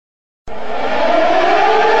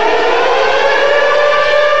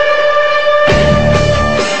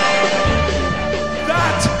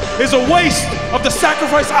of the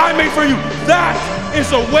sacrifice I made for you. That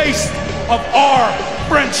is a waste of our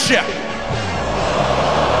friendship.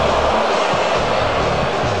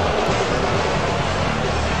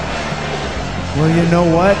 Well, you know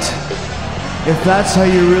what? If that's how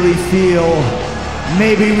you really feel,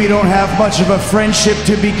 maybe we don't have much of a friendship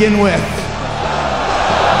to begin with.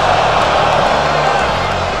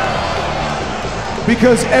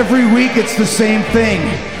 Because every week it's the same thing.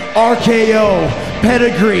 RKO,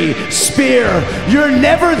 pedigree, spear. You're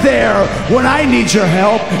never there when I need your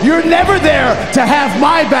help. You're never there to have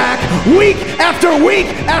my back week after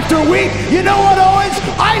week after week. You know what, Owens?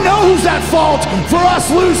 I know who's at fault for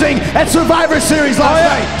us losing at Survivor Series last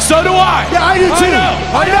night. So do I. Yeah, I do too.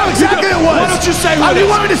 I know exactly who it was. Why don't you say who it is?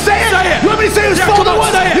 You want me to say it? Say it. You want me to say whose fault it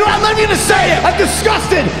was? Say it. You know, I'm not even to say it. I'm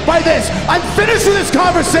disgusted by this. I'm finished with this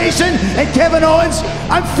conversation, and Kevin Owens,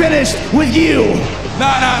 I'm finished with you. No.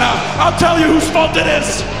 I'll tell you whose fault it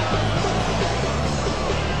is.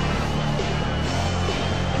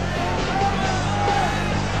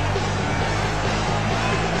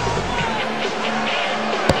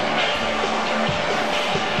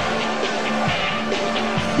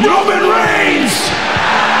 Roman Reigns!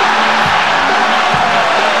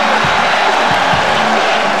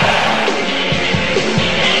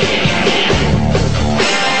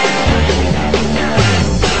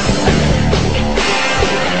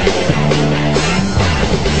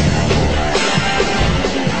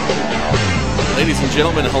 Ladies and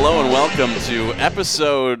gentlemen, hello and welcome to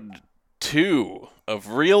episode 2 of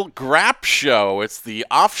Real Grap Show. It's the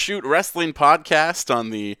offshoot wrestling podcast on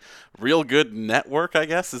the Real Good Network, I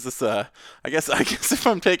guess. Is this I guess if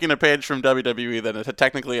I'm taking a page from WWE, then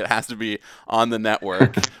technically it has to be on the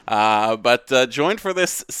network. But joined for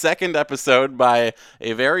this second episode by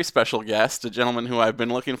a very special guest, a gentleman who I've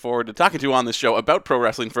been looking forward to talking to on this show about pro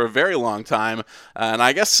wrestling for a very long time. And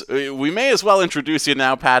I guess we may as well introduce you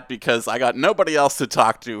now, Pat, because I got nobody else to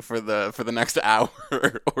talk to for the next hour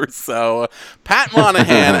or so. Pat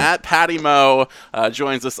Monahan at Patty Mo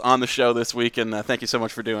joins us on the show this week, and thank you so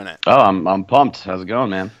much for doing it. Oh, I'm pumped. How's it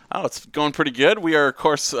going, man? Oh, it's going pretty good. We are, of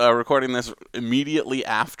course, recording this immediately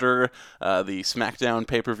after the SmackDown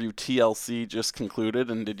pay-per-view TLC just concluded.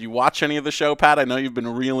 And did you watch any of the show, Pat? I know you've been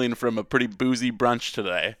reeling from a pretty boozy brunch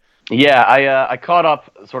today. Yeah, I caught up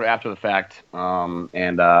sort of after the fact,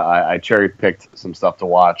 and I cherry-picked some stuff to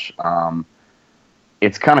watch.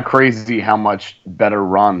 It's kind of crazy how much better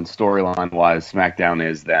run storyline-wise SmackDown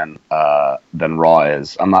is than Raw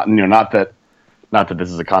is. I'm not, not that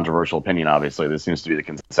this is a controversial opinion, obviously. This seems to be the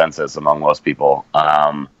consensus among most people.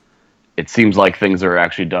 It seems like things are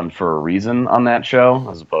actually done for a reason on that show,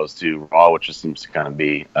 as opposed to Raw, which just seems to kind of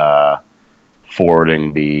be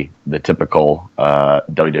forwarding the typical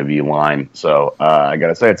WWE line. So I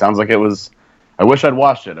gotta say, it sounds like it was. I wish I'd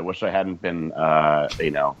watched it. I wish I hadn't been,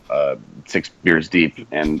 6 beers deep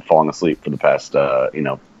and falling asleep for the past,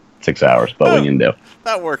 6 hours, but what are you gonna do?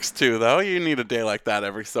 That works too, though. You need a day like that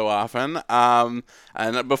every so often. And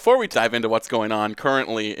before we dive into what's going on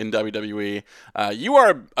currently in WWE, you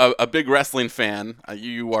are a big wrestling fan.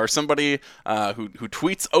 You are somebody who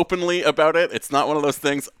tweets openly about it. It's not one of those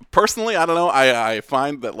things. Personally, I don't know. I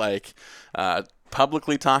find that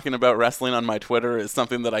publicly talking about wrestling on my Twitter is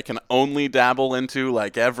something that I can only dabble into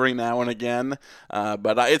every now and again.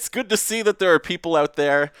 But it's good to see that there are people out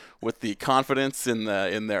there with the confidence in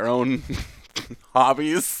their own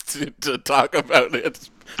hobbies to talk about it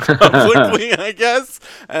publicly, I guess.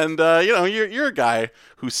 And you're a guy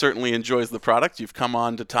who certainly enjoys the product. You've come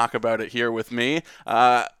on to talk about it here with me.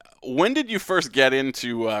 When did you first get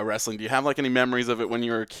into wrestling? Do you have any memories of it when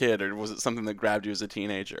you were a kid, or was it something that grabbed you as a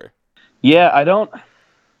teenager? Yeah, I don't.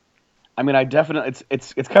 I mean, I definitely.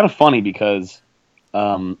 It's kind of funny because,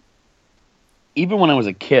 even when I was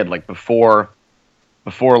a kid, before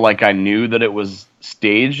I knew that it was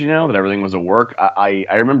staged, that everything was a work. I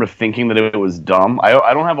remember thinking that it was dumb.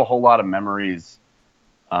 I don't have a whole lot of memories.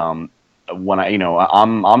 When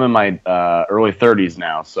I'm in my early 30s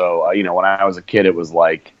now, so when I was a kid, it was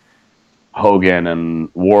like Hogan and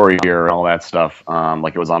Warrior and all that stuff.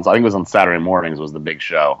 It was on. I think it was on Saturday mornings was the big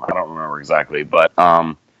show. I don't remember exactly, but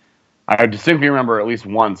I distinctly remember at least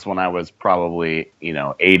once when I was probably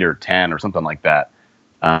 8 or 10 or something like that.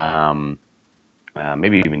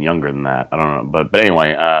 Maybe even younger than that. I don't know, but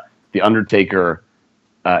anyway, the Undertaker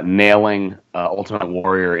nailing Ultimate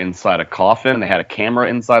Warrior inside a coffin. They had a camera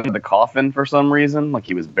inside the coffin for some reason,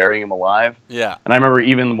 he was burying him alive. Yeah. And I remember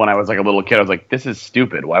even when I was a little kid, I was like, this is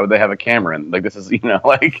stupid. Why would they have a camera? And this is,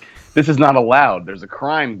 this is not allowed. There's a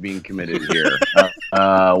crime being committed here.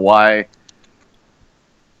 Why?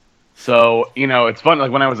 So, it's fun.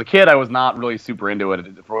 Like when I was a kid, I was not really super into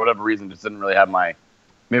it. For whatever reason, just didn't really have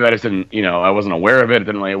maybe I just didn't, I wasn't aware of it.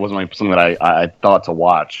 It wasn't like something that I thought to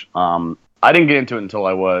watch. I didn't get into it until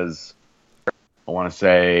I was, I want to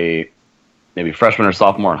say, maybe freshman or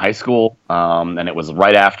sophomore in high school. And it was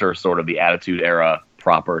right after sort of the Attitude Era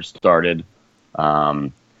proper started.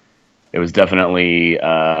 It was definitely,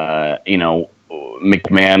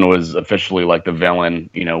 McMahon was officially like the villain,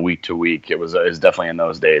 week to week. It was definitely in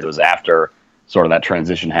those days. It was after sort of that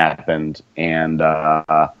transition happened, and so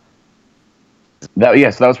that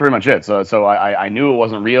was pretty much it. So I knew it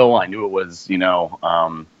wasn't real. I knew it was,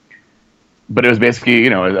 but it was basically,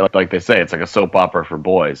 like they say, it's like a soap opera for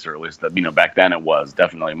boys, or at least back then it was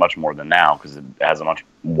definitely much more than now because it has a much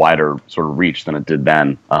wider sort of reach than it did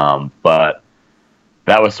then. But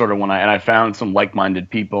that was sort of when I found some like-minded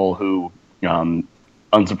people who,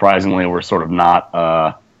 unsurprisingly, were sort of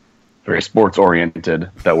not very sports-oriented,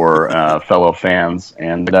 that were fellow fans.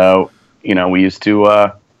 And, we used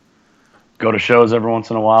to go to shows every once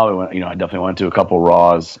in a while. I definitely went to a couple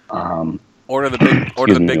Raws. Order the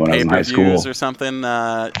big pay-per-views or something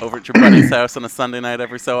over at your buddy's house on a Sunday night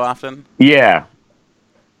every so often. Yeah,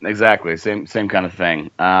 exactly. Same kind of thing.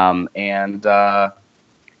 And I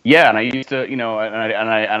used to, and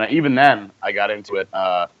I even then I got into it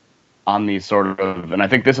on these sort of, and I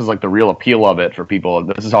think this is like the real appeal of it for people.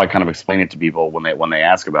 This is how I kind of explain it to people when they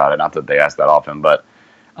ask about it. Not that they ask that often, but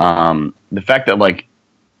the fact that like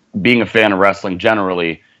being a fan of wrestling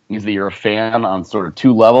generally means that you're a fan on sort of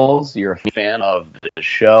two levels. You're a fan of the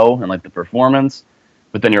show and like the performance,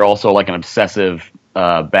 but then you're also like an obsessive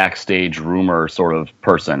backstage rumor sort of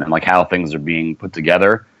person and like how things are being put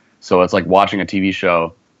together. So it's like watching a TV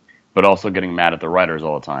show, but also getting mad at the writers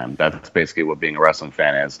all the time. That's basically what being a wrestling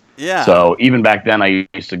fan is. Yeah. So even back then, I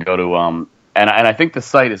used to go to and I think the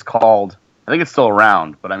site is called, I think it's still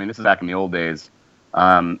around, but I mean this is back in the old days.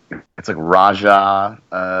 It's like Raja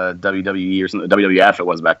WWE or something, WWF it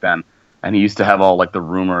was back then, and he used to have all like the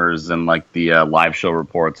rumors and like the live show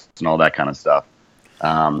reports and all that kind of stuff.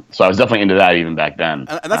 So I was definitely into that even back then,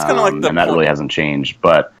 and that's kind of like and that really hasn't changed.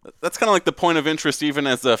 But that's kind of like the point of interest, even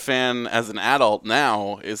as a fan, as an adult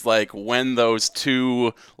now, is like when those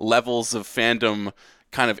two levels of fandom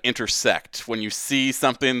kind of intersect. When you see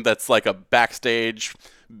something that's like a backstage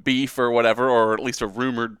beef or whatever, or at least a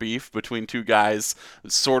rumored beef between two guys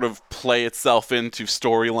sort of play itself into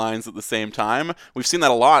storylines at the same time. We've seen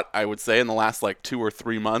that a lot, I would say, in the last like 2 or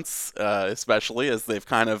 3 months, especially as they've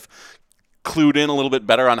kind of clued in a little bit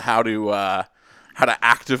better on how to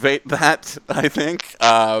activate that, I think,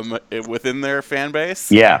 within their fan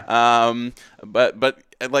base. Yeah. But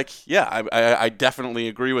like, yeah, I definitely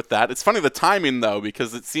agree with that. It's funny the timing though,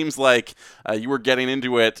 because it seems like you were getting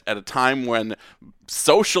into it at a time when,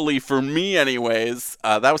 socially, for me anyways,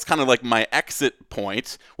 that was kind of like my exit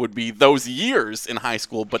point would be those years in high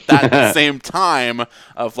school, but that same time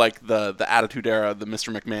of like the Attitude Era, the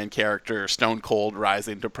Mr. McMahon character, Stone Cold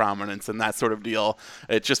rising to prominence and that sort of deal.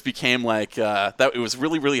 It just became like that. It was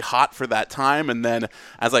really, really hot for that time. And then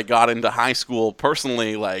as I got into high school,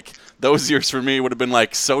 personally, like those years for me would have been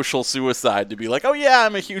like social suicide to be like, oh yeah,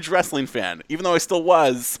 I'm a huge wrestling fan, even though I still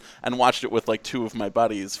was, and watched it with like 2 of my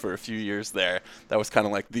buddies for a few years there. That was kind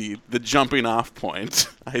of like the jumping off point,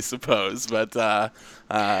 I suppose. But the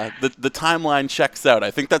timeline checks out.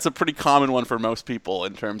 I think that's a pretty common one for most people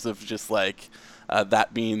in terms of just like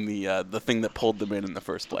that being the thing that pulled them in the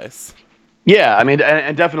first place. Yeah, I mean,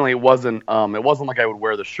 and definitely it wasn't like I would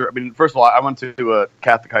wear the shirt. I mean, first of all, I went to a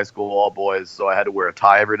Catholic high school, all boys, so I had to wear a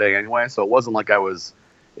tie every day anyway. So it wasn't like I was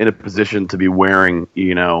in a position to be wearing,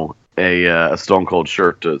 a Stone Cold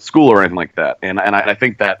shirt to school or anything like that. And I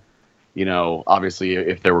think that, obviously,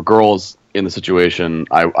 if there were girls in the situation,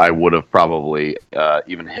 I would have probably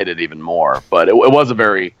even hit it even more. But it was a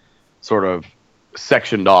very sort of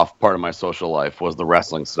sectioned off part of my social life was the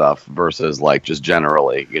wrestling stuff versus like just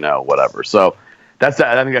generally, whatever. So I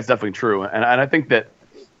think that's definitely true. And I think that,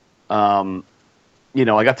 I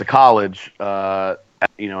got to college,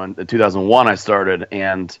 in 2001 I started,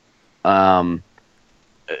 and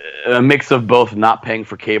a mix of both not paying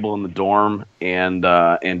for cable in the dorm and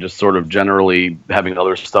just sort of generally having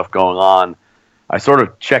other stuff going on. I sort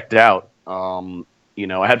of checked out.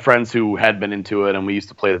 I had friends who had been into it, and we used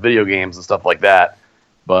to play the video games and stuff like that.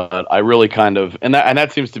 But I really kind of, and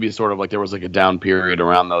that seems to be sort of like there was like a down period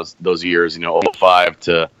around those years, 05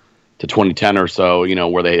 to 2010 or so,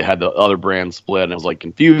 where they had the other brand split and it was like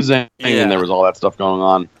confusing, and there was all that stuff going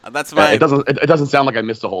on. It doesn't sound like I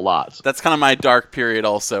missed a whole lot. That's kind of my dark period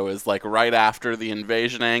also, is like right after the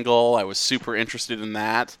Invasion angle. I was super interested in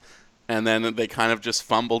that. And then they kind of just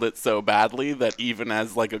fumbled it so badly that even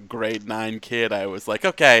as like a grade 9 kid, I was like,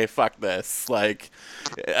 okay, fuck this. Like,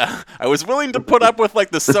 I was willing to put up with like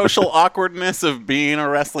the social awkwardness of being a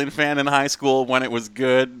wrestling fan in high school when it was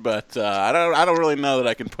good, but I don't really know that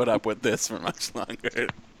I can put up with this for much longer.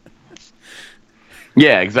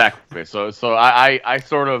 Yeah, exactly. So I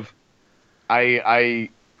sort of I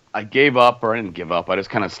gave up, or I didn't give up. I just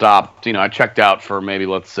kind of stopped. I checked out for maybe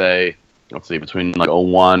let's see, between like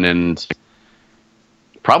 01 and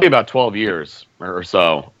probably about 12 years or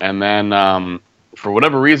so. And then for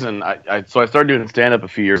whatever reason, I started doing stand-up a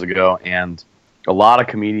few years ago, and a lot of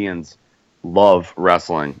comedians love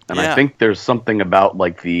wrestling. And I think there's something about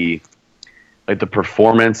like the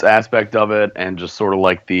performance aspect of it, and just sort of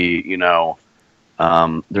like the,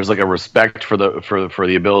 there's like a respect for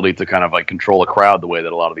the ability to kind of like control a crowd the way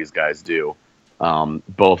that a lot of these guys do,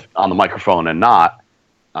 both on the microphone and not.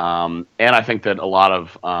 And I think that a lot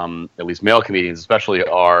of, at least male comedians especially,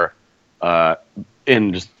 are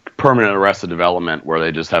in just permanent arrested development, where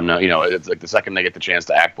they just have no, it's like the second they get the chance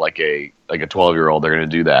to act like a 12-year-old, they're going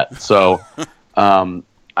to do that. So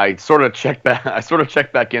I sort of checked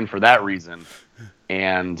back in for that reason,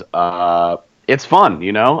 and it's fun,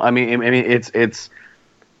 I mean, it's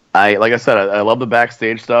like I said, I love the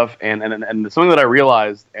backstage stuff, and something that I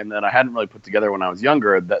realized and that I hadn't really put together when I was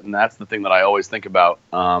younger, and that's the thing that I always think about,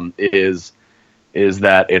 is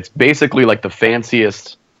that it's basically like the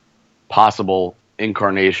fanciest possible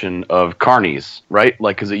incarnation of carnies, right?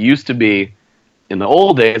 Like, because it used to be in the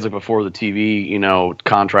old days, like before the TV,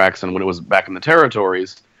 contracts, and when it was back in the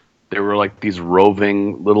territories, there were like these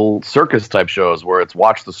roving little circus type shows where it's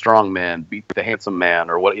watch the strong man beat the handsome man,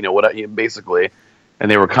 or what basically. And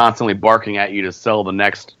they were constantly barking at you to sell the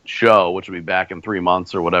next show, which would be back in 3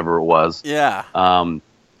 months or whatever it was. Yeah.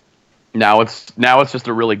 Now it's just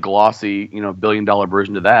a really glossy, $1 billion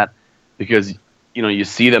version of that, because you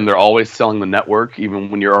see them, they're always selling the network, even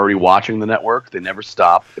when you're already watching the network. They never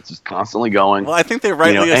stop. It's just constantly going. Well, I think they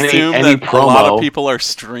rightly assume any that promo, a lot of people are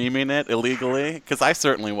streaming it illegally, because I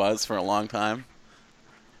certainly was for a long time.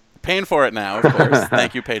 Paying for it now, of course.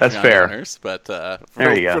 Thank you, Patreon That's fair. Owners. But for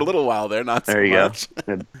a little while there, not so much.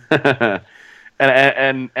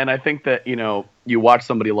 and I think that you watch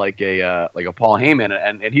somebody like a Paul Heyman,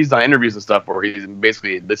 and he's done interviews and stuff where he's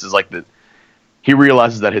basically, he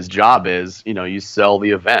realizes that his job is, you sell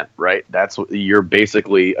the event, right? That's what you're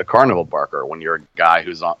basically, a carnival barker when you're a guy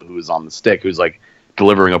who's on the stick, who's like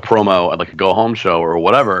delivering a promo at like a go home show or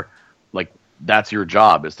whatever. Like, that's your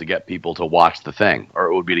job, is to get people to watch the thing,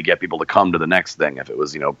 or it would be to get people to come to the next thing if it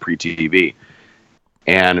was, pre-TV.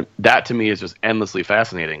 And that to me is just endlessly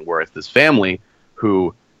fascinating, where it's this family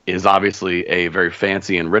who is obviously a very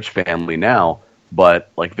fancy and rich family now,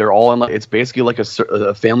 but like they're all in, it's basically like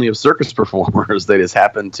a family of circus performers. They just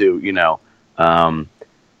happen to,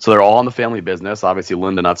 so they're all in the family business. Obviously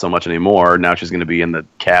Linda, not so much anymore. Now she's going to be in the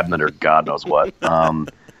cabinet or God knows what.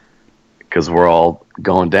 Because we're all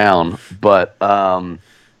going down, but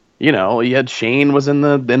you had Shane was in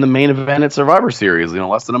the main event at Survivor Series,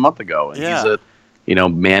 less than a month ago, and he's a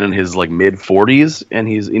man in his like mid 40s, and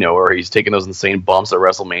he's or he's taking those insane bumps at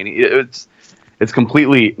WrestleMania. It's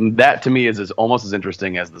completely, that to me is almost as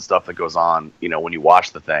interesting as the stuff that goes on, when you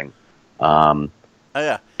watch the thing. And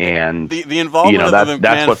the involvement of the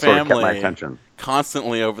that's McMahon what family sort of kept my attention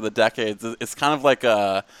constantly over the decades. It's kind of like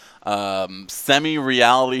a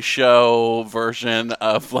semi-reality show version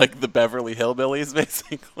of like the Beverly Hillbillies,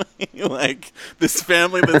 basically. Like this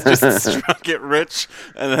family that's just struck it rich,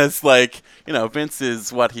 and that's like, Vince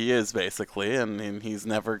is what he is, basically, and he's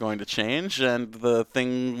never going to change, and the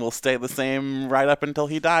thing will stay the same right up until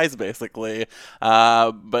he dies, basically.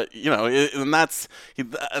 But and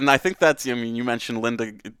I think that's, you mentioned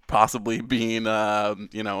Linda possibly being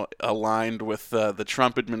aligned with the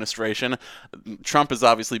Trump administration. Trump has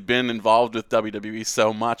obviously been involved with WWE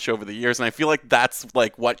so much over the years, and I feel like that's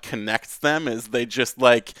like what connects them, is they just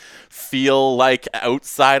like feel like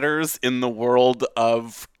outsiders in the world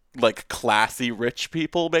of like classy rich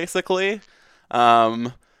people, basically.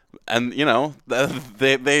 And they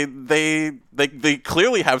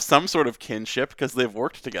clearly have some sort of kinship because they've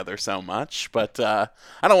worked together so much. But I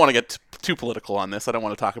don't want to get too political on this. I don't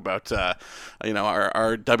want to talk about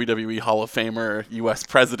our WWE Hall of Famer, U.S.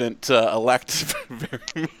 President elect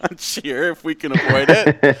very much here, if we can avoid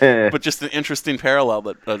it. But just an interesting parallel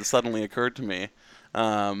that suddenly occurred to me.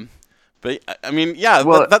 But I mean,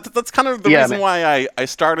 that's kind of the reason why I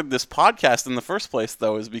started this podcast in the first place,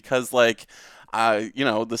 though, is because like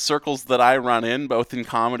the circles that I run in, both in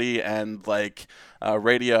comedy and like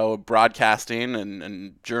radio broadcasting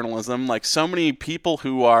and journalism, like so many people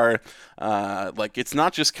who are like, it's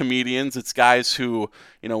not just comedians, it's guys who,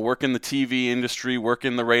 work in the TV industry, work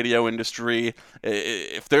in the radio industry.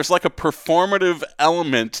 If there's like a performative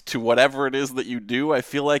element to whatever it is that you do, I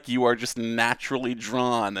feel like you are just naturally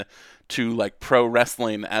drawn to like pro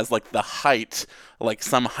wrestling as like the height, like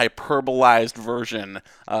some hyperbolized version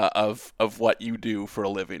of what you do for a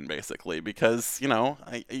living, basically. Because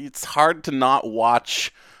it's hard to not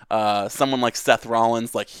watch someone like Seth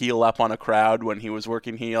Rollins like heel up on a crowd when he was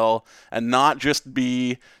working heel, and not just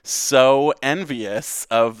be so envious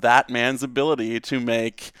of that man's ability to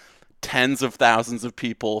make tens of thousands of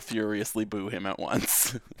people furiously boo him at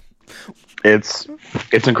once. It's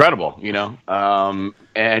incredible, and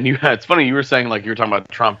it's funny you were saying, like, you were talking about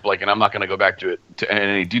Trump, like, and I'm not going to go back to it in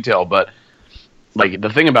any detail, but like the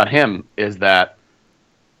thing about him is that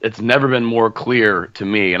it's never been more clear to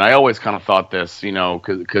me, and I always kind of thought this,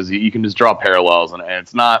 because you can just draw parallels, and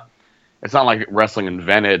it's not like wrestling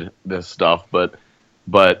invented this stuff, but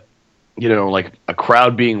like a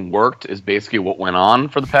crowd being worked is basically what went on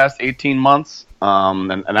for the past 18 months,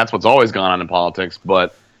 and that's what's always gone on in politics,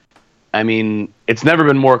 but I mean, it's never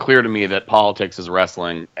been more clear to me that politics is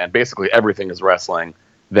wrestling, and basically everything is wrestling,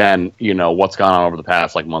 than, what's gone on over the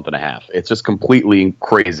past, like, month and a half. It's just completely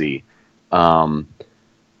crazy.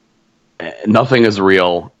 Nothing is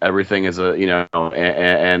real. Everything is there,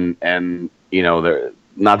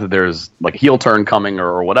 not that there's, like, heel turn coming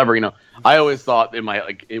or whatever, I always thought in my,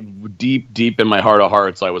 like, deep in my heart of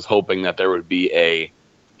hearts, I was hoping that there would be a,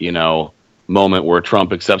 moment where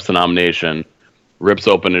Trump accepts the nomination, rips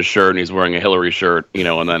open his shirt and he's wearing a Hillary shirt,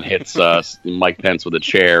 and then hits Mike Pence with a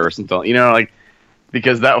chair or something, like,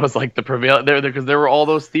 because that was like the prevalent there, because there were all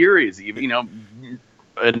those theories,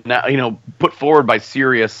 put forward by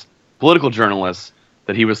serious political journalists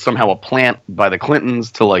that he was somehow a plant by the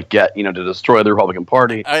Clintons to like get, to destroy the Republican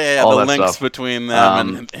Party. Oh yeah, all the that links stuff between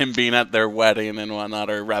them and him being at their wedding and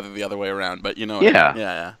whatnot, or rather the other way around. But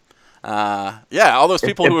yeah, all those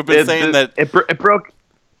people who have been saying that it broke.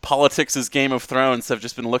 Politics is Game of Thrones have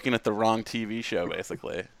just been looking at the wrong TV show,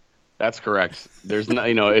 basically. That's correct. There's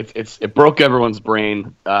no, it broke everyone's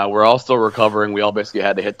brain. We're all still recovering. We all basically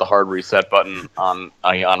had to hit the hard reset button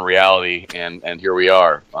on reality, and here we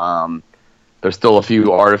are. There's still a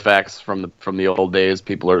few artifacts from the old days.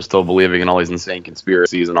 People are still believing in all these insane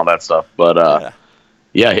conspiracies and all that stuff. But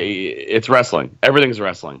it's wrestling. Everything's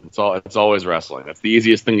wrestling. It's always wrestling. That's the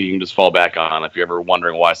easiest thing that you can just fall back on if you're ever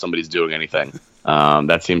wondering why somebody's doing anything.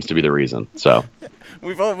 That seems to be the reason. So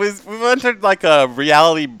we've entered like a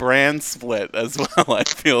reality brand split as well. I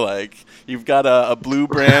feel like you've got a blue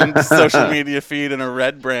brand social media feed and a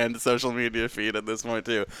red brand social media feed at this point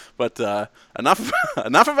too. But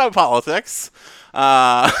enough about politics.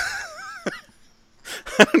 I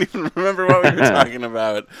don't even remember what we were talking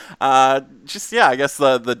about. I guess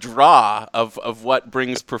the draw of what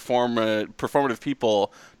brings performative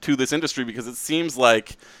people to this industry, because it seems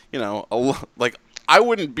like, like I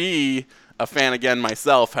wouldn't be a fan again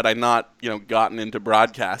myself had I not, gotten into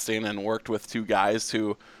broadcasting and worked with two guys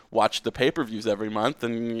who watched the pay-per-views every month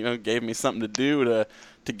and, gave me something to do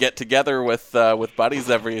to get together with buddies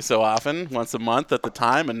every so often, once a month at the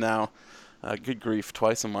time, and now good grief,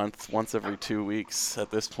 twice a month, once every 2 weeks at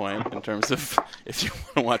this point, in terms of if you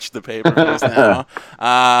want to watch the pay-per-views now.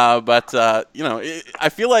 I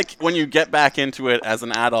feel like when you get back into it as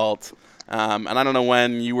an adult, and I don't know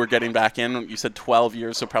when you were getting back in, you said 12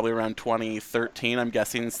 years, so probably around 2013, I'm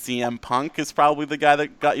guessing CM Punk is probably the guy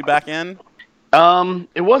that got you back in?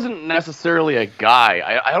 It wasn't necessarily a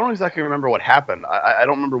guy. I don't exactly remember what happened. I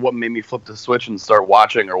don't remember what made me flip the switch and start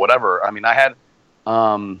watching or whatever. I mean, I had...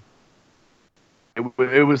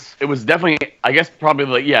 It was definitely, I guess, probably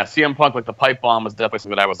like, CM Punk, like the pipe bomb was definitely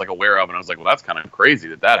something that I was like aware of, and I was like, well, that's kind of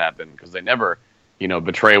crazy that happened, because they never,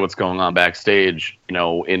 betray what's going on backstage,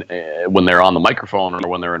 in when they're on the microphone or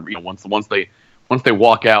when they're in, once they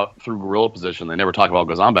walk out through gorilla position, they never talk about what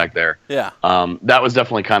goes on back there. Yeah. That was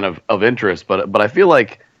definitely kind of interest, but I feel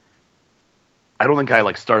like I don't think I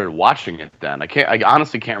like started watching it then. I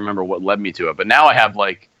honestly can't remember what led me to it, but now I have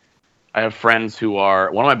friends who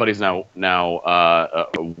are, one of my buddies now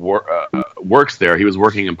works there. He was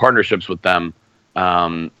working in partnerships with them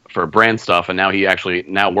for brand stuff, and now he actually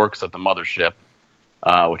works at the mothership,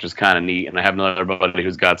 which is kind of neat. And I have another buddy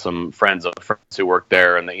who's got some friends who work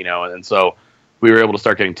there, and and so we were able to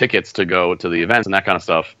start getting tickets to go to the events and that kind of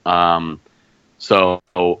stuff. So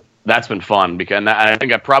that's been fun, because I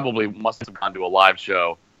think I probably must have gone to a live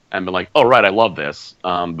show and been like, oh, right, I love this,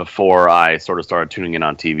 before I sort of started tuning in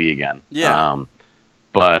on TV again. Yeah.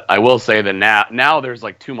 But I will say that now there's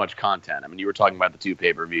like too much content. I mean, you were talking about the 2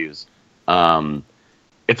 pay-per-views.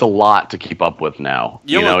 It's a lot to keep up with now.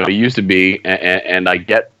 You know, it used to be, and I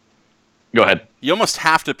get. Go ahead. You almost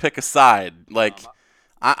have to pick a side. Like,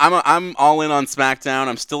 I'm all in on SmackDown.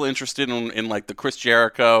 I'm still interested in like the Chris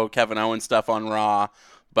Jericho, Kevin Owens stuff on Raw,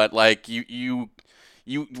 but like you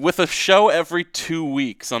with a show every 2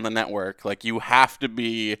 weeks on the network, like you have to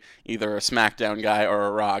be either a SmackDown guy or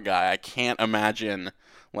a Raw guy. I can't imagine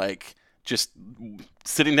like just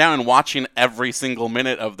sitting down and watching every single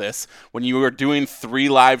minute of this when you are doing 3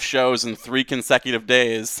 live shows in 3 consecutive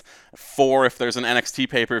days, 4 if there's an NXT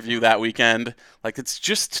pay-per-view that weekend. Like, it's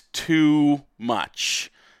just too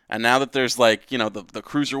much. And now that there's like, you know, the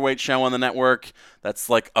Cruiserweight show on the network, that's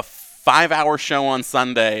like a 5-hour show on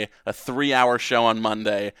Sunday, a 3-hour show on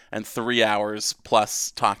Monday, and 3 hours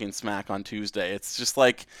plus Talking Smack on Tuesday. It's just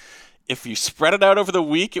like, if you spread it out over the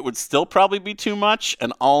week, it would still probably be too much,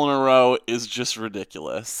 and all in a row is just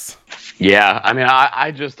ridiculous. Yeah, I mean,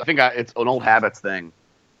 I think it's an old habits thing,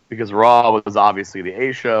 because Raw was obviously the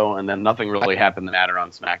A show, and then nothing really happened that mattered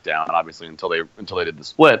on SmackDown, obviously, until they did the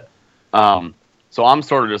split. So I'm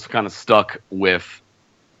sort of just kind of stuck with,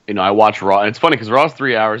 you know, I watch Raw, and it's funny because Raw's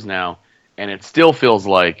 3 hours now, and it still feels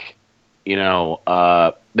like, you know,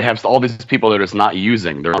 they have all these people they're just not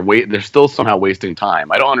using. They're still somehow wasting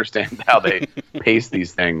time. I don't understand how they pace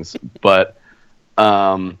these things, but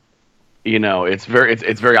you know, it's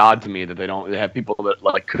very odd to me that they have people that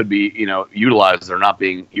like could be, you know, utilized. They're not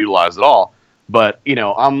being utilized at all. But you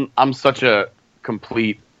know, I'm such a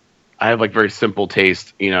complete. I have like very simple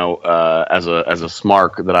taste, you know, as a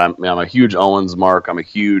smark that I'm a huge Owens mark. I'm a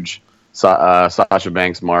huge Sasha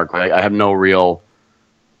Banks mark. I have no real.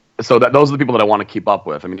 So those are the people that I want to keep up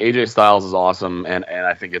with. I mean, AJ Styles is awesome, and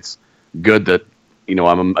I think it's good that, you know,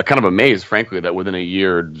 I'm kind of amazed, frankly, that within a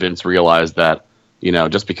year Vince realized that, you know,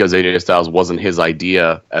 just because AJ Styles wasn't his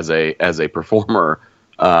idea as a performer,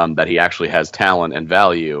 that he actually has talent and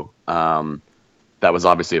value. That was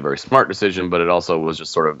obviously a very smart decision, but it also was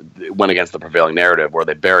just sort of went against the prevailing narrative where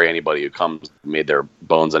they bury anybody who made their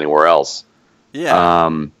bones anywhere else. Yeah.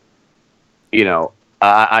 You know.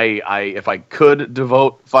 I if I could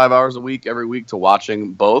devote 5 hours a week every week to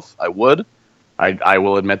watching both, I would. I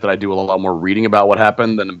will admit that I do a lot more reading about what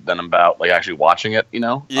happened than about like actually watching it, you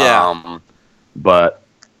know. Yeah. But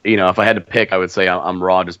you know, if I had to pick, I would say I'm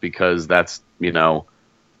Raw just because that's, you know,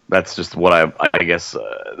 that's just what I guess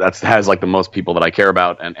that has like the most people that I care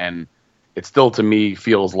about, and it still to me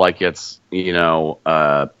feels like it's, you know,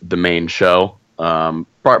 the main show.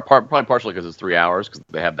 Probably partially because it's 3 hours because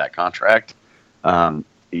they have that contract.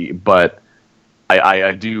 But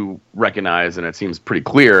I do recognize, and it seems pretty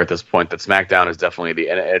clear at this point, that SmackDown is definitely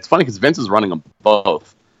and it's funny because Vince is running them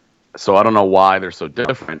both, so I don't know why they're so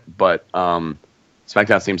different, but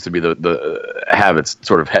SmackDown seems to be have its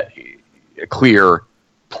sort of clear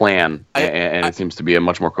plan, and it seems to be a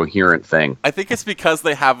much more coherent thing. I think it's because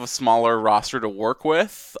they have a smaller roster to work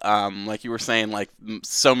with. Like you were saying, like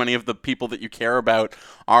so many of the people that you care about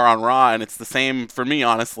are on Raw, and it's the same for me,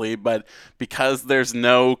 honestly, but because there's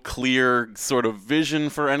no clear sort of vision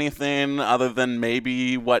for anything other than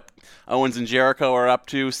maybe what Owens and Jericho are up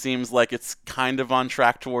to, seems like it's kind of on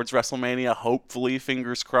track towards WrestleMania, hopefully,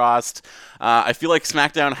 fingers crossed. I feel like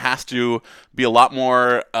SmackDown has to be a lot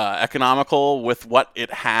more economical with what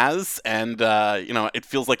it has, and you know, it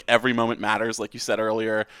feels like every moment matters, like you said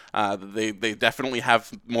earlier. They definitely have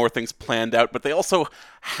more things planned out, but they also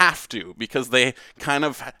have to, because they kind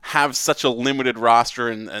of have such a limited roster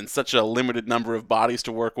and such a limited number of bodies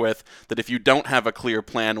to work with, that if you don't have a clear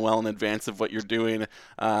plan well in advance of what you're doing,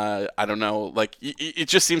 I don't know, like it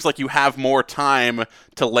just seems like you have more time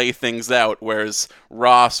to lay things out, whereas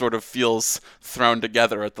Raw sort of feels thrown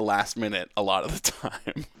together at the last minute a lot of the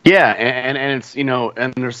time. Yeah, and it's, you know,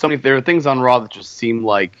 and there are things on Raw that just seem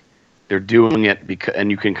like they're doing it because,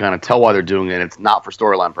 and you can kind of tell why they're doing it. It's not for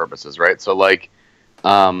storyline purposes, right? So like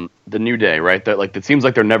the New Day, right? That like it seems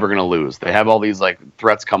like they're never going to lose. They have all these like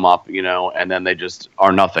threats come up, you know, and then they just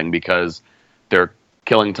are nothing because they're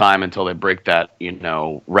killing time until they break that, you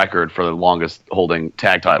know, record for the longest holding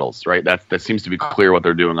tag titles, right? That seems to be clear what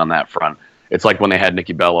they're doing on that front. It's like when they had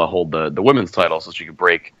Nikki Bella hold the women's title so she could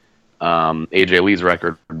break AJ Lee's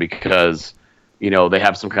record because, you know, they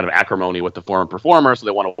have some kind of acrimony with the former performer, so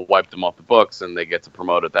they want to wipe them off the books and they get to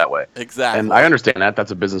promote it that way. Exactly. And I understand that. That's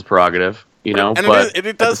a business prerogative, you know. And but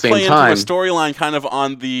it does play into a storyline kind of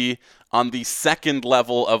on the on the second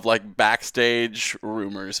level of like backstage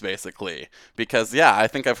rumors, basically. Because yeah, I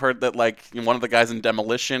think I've heard that like one of the guys in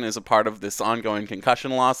Demolition is a part of this ongoing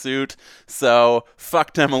concussion lawsuit. So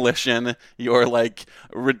fuck Demolition. Your like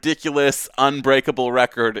ridiculous, unbreakable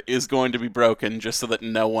record is going to be broken just so that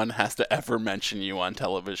no one has to ever mention you on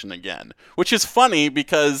television again. Which is funny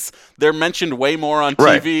because they're mentioned way more on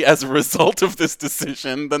TV as a result of this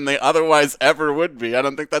decision than they otherwise ever would be. I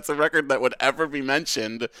don't think that's a record that would ever be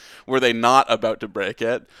mentioned were they not about to break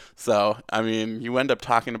it. So, I mean, you end up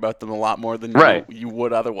talking about them a lot more than you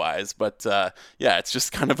would otherwise. But, yeah, it's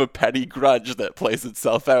just kind of a petty grudge that plays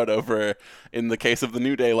itself out over, in the case of the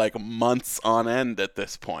New Day, like months on end at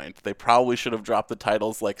this point. They probably should have dropped the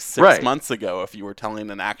titles like 6 months ago if you were telling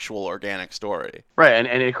an actual organic story. Right, and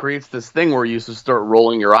it creates this thing where you used to start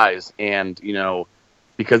rolling your eyes, and, you know,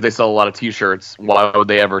 because they sell a lot of T-shirts, why would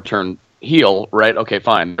they ever turn heel, right? Okay,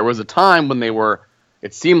 fine. There was a time when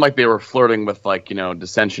it seemed like they were flirting with, like, you know,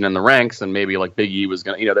 dissension in the ranks, and maybe, like, Big E was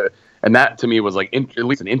going to, you know, and that, to me, was, like, at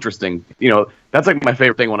least an interesting, you know, that's, like, my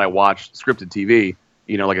favorite thing when I watch scripted TV,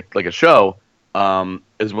 you know, like a show,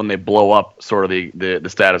 is when they blow up sort of the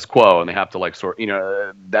status quo, and they have to, like, sort, you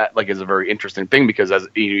know, that, like, is a very interesting thing, because as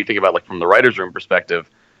you think about, like, from the writer's room perspective,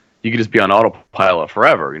 you could just be on autopilot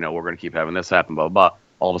forever, you know, we're going to keep having this happen, blah, blah, blah.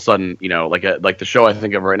 All of a sudden, you know, like the show I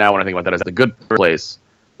think of right now when I think about that is The Good Place,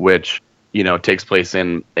 which, you know, takes place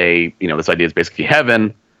in a, you know, this idea is basically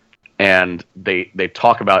heaven, and they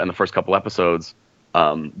talk about in the first couple episodes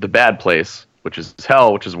the bad place, which is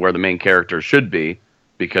hell, which is where the main character should be,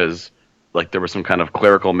 because like there was some kind of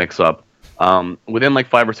clerical mix-up. Within like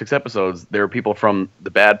 5 or 6 episodes, there are people from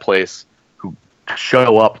the bad place who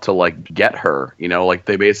show up to like get her, you know, like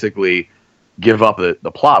they basically give up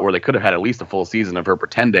the plot where they could have had at least a full season of her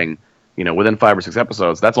pretending, you know, within 5 or 6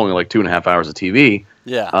 episodes. That's only like 2.5 hours of TV.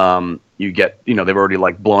 Yeah. You get, you know, they've already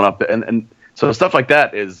like blown up and so stuff like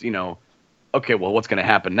that is, you know, okay, well, what's going to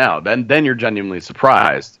happen now? Then you're genuinely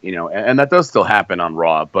surprised, you know, and that does still happen on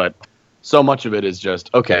Raw, but so much of it is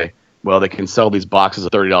just, okay, well, they can sell these boxes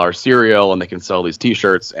of $30 cereal and they can sell these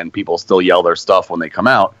T-shirts and people still yell their stuff when they come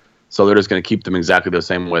out. So they're just going to keep them exactly the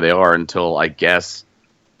same way they are until, I guess,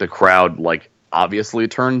 the crowd, like, obviously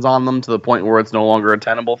turns on them to the point where it's no longer a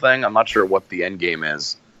tenable thing. I'm not sure what the end game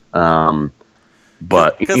is.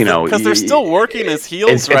 But, you know... Because they're still working as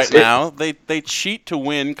heels now. They cheat to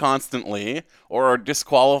win constantly or are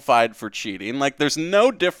disqualified for cheating. Like, there's no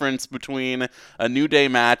difference between a New Day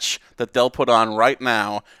match that they'll put on right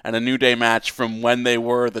now and a New Day match from when they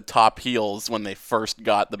were the top heels when they first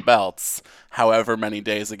got the belts, however many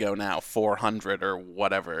days ago now, 400 or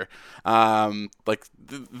whatever. Like,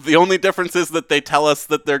 the only difference is that they tell us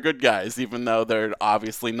that they're good guys, even though they're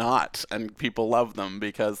obviously not, and people love them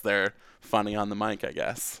because they're funny on the mic, I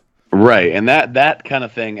guess. Right, and that kind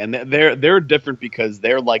of thing, and they're different because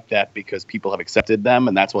they're like that because people have accepted them,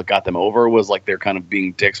 and that's what got them over. Was like they're kind of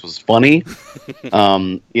being dicks was funny,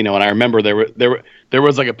 you know. And I remember there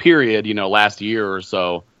was like a period, you know, last year or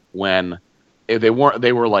so when they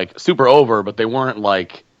were like super over, but they weren't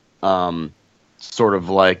like sort of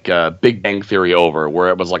like Big Bang Theory over, where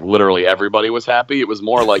it was like literally everybody was happy. It was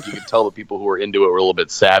more like you could tell the people who were into it were a little bit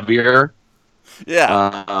savvier.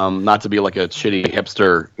 Yeah. Not to be like a shitty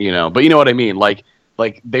hipster, you know, but you know what I mean. Like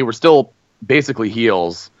they were still basically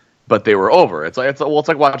heels, but they were over. It's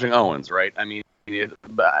like watching Owens, right? I mean, and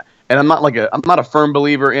I'm not a firm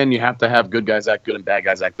believer in you have to have good guys act good and bad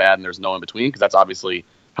guys act bad, and there's no in between, because that's obviously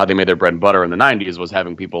how they made their bread and butter in the '90s, was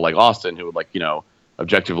having people like Austin who, like, you know,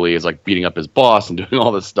 objectively is like beating up his boss and doing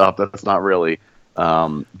all this stuff. That's not really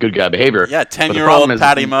good guy behavior. Yeah, 10-year-old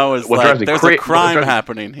Patty Mo is like, there's a crime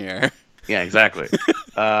happening here. Yeah, exactly.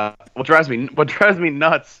 What drives me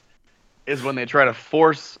nuts is when they try to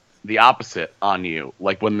force the opposite on you.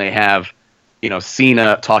 Like when they have, you know,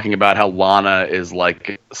 Cena talking about how Lana is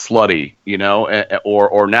like slutty, you know,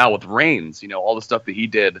 or now with Reigns, you know, all the stuff that he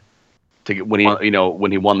did to get when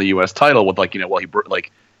he won the U.S. title with, like, you know, well, he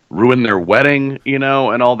like ruined their wedding, you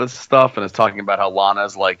know, and all this stuff, and is talking about how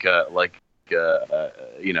Lana's like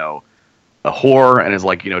you know, a whore, and is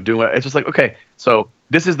like, you know, doing it. It's just like, okay, so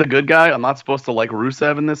this is the good guy. I'm not supposed to like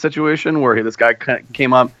Rusev in this situation where this guy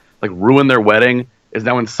came up, like, ruined their wedding, is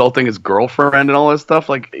now insulting his girlfriend and all this stuff.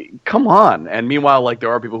 Like, come on. And meanwhile, like,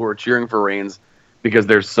 there are people who are cheering for Reigns because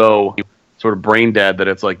they're so sort of brain dead that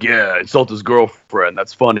it's like, yeah, insult his girlfriend.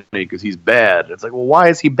 That's funny because he's bad. It's like, well, why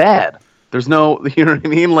is he bad? There's no, you know what I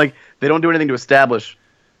mean? Like, they don't do anything to establish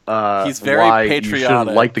he's very why patriotic. You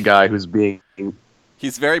shouldn't like the guy who's being...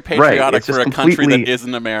 He's very patriotic right, for a country that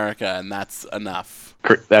isn't America, and that's enough.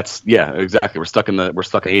 That's exactly. We're stuck in the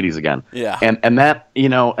 80s again. Yeah. And that,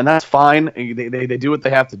 and that's fine. They do what they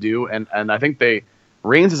have to do, and I think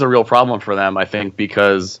Reigns is a real problem for them, I think,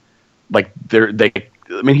 because like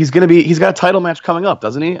he's got a title match coming up,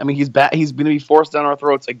 doesn't he? I mean, he's going to be forced down our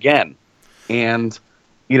throats again. And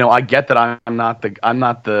I get that I'm not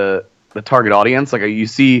the target audience. Like, you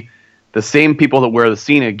see the same people that wear the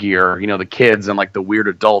Cena gear, the kids and like the weird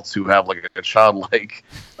adults who have like a childlike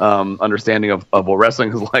understanding of what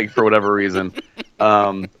wrestling is like for whatever reason.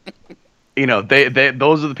 Those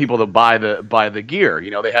are the people that buy the gear.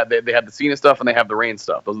 They have the Cena stuff and they have the Reigns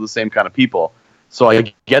stuff. Those are the same kind of people. So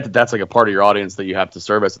I get that that's like a part of your audience that you have to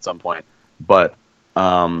service at some point. But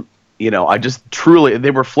I just truly,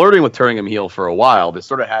 they were flirting with turning him heel for a while. They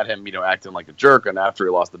sort of had him, acting like a jerk, and after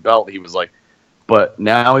he lost the belt, he was like, but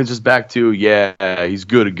now he's just back to, he's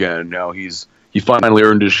good again. Now he finally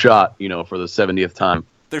earned his shot, for the 70th time.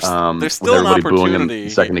 There's still an opportunity. The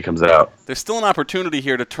second he comes out, there's still an opportunity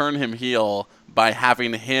here to turn him heel by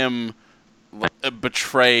having him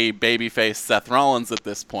betray babyface Seth Rollins at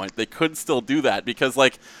this point. They could still do that because,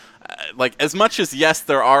 like as much as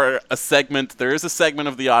there is a segment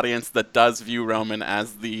of the audience that does view Roman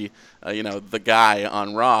as the guy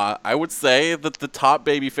on Raw. I would say that the top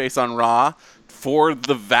babyface on Raw, for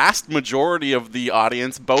the vast majority of the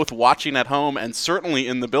audience, both watching at home and certainly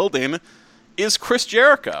in the building, is Chris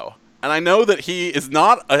Jericho. And I know that he is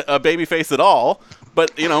not a babyface at all,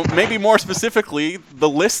 but, maybe more specifically, the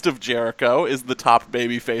list of Jericho is the top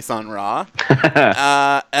babyface on Raw.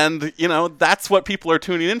 And, that's what people are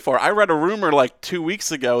tuning in for. I read a rumor like 2 weeks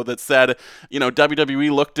ago that said, WWE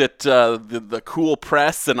looked at the cool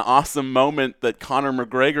press and awesome moment that Conor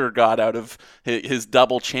McGregor got out of his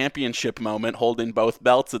double championship moment, holding both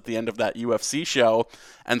belts at the end of that UFC show,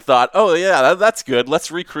 and thought, oh, yeah, that's good. Let's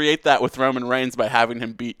recreate that with Roman Reigns by having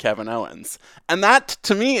him beat Kevin Owens. And that,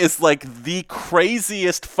 to me, is like the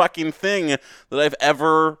craziest fucking thing that I've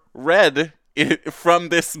ever read from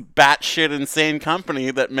this batshit insane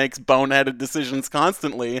company that makes boneheaded decisions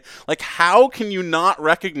constantly. Like, how can you not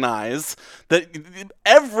recognize that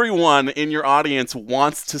everyone in your audience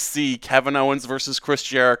wants to see Kevin Owens versus Chris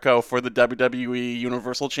Jericho for the WWE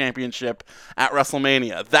Universal Championship at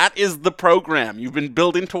WrestleMania? That is the program. You've been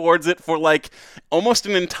building towards it for like almost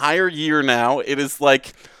an entire year now. It is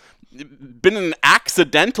like been an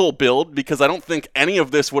accidental build because I don't think any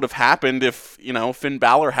of this would have happened if, Finn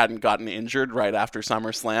Balor hadn't gotten injured right after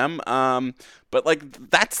SummerSlam. But like,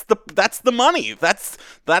 that's the money.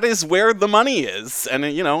 That is where the money is. And,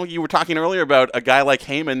 you were talking earlier about a guy like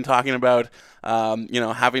Heyman talking about,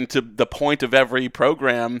 having to, the point of every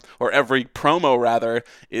program or every promo rather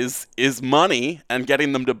is money and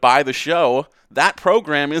getting them to buy the show. That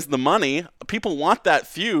program is the money. People want that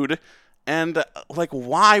feud. And,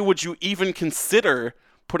 why would you even consider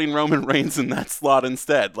putting Roman Reigns in that slot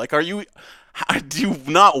instead? Like, do you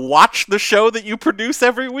not watch the show that you produce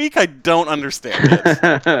every week? I don't understand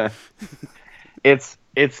it. It's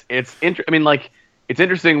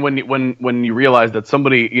interesting when you realize that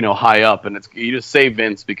somebody, high up, and you just say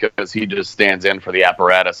Vince because he just stands in for the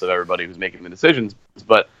apparatus of everybody who's making the decisions,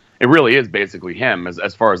 but it really is basically him,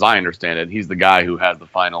 as far as I understand it. He's the guy who has the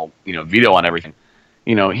final, veto on everything.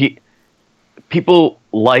 People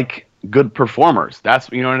like good performers. That's,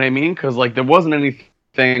 you know what I mean? Because there wasn't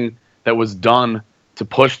anything that was done to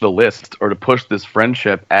push the list or to push this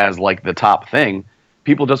friendship as like the top thing.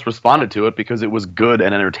 People just responded to it because it was good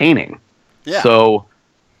and entertaining. Yeah. So,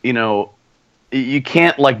 you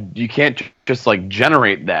can't just like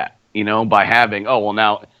generate that, by having,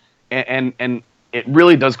 now, and it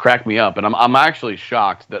really does crack me up. And I'm actually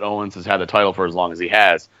shocked that Owens has had the title for as long as he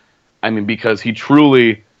has. I mean, because he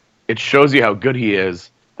truly, it shows you how good he is,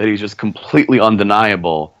 that he's just completely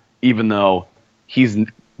undeniable, even though he's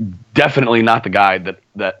definitely not the guy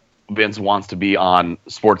that Vince wants to be on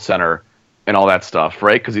SportsCenter and all that stuff,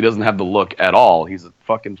 right? Because he doesn't have the look at all. He's a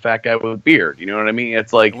fucking fat guy with a beard. You know what I mean?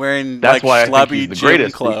 It's like, wearing that's why I think he's the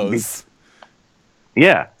greatest. Clothes.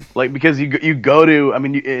 Yeah, because you go to, I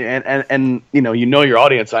mean, your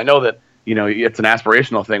audience. I know that it's an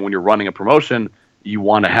aspirational thing when you're running a promotion. You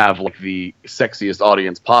want to have like the sexiest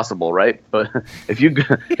audience possible, right? But if you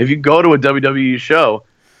go to a WWE show,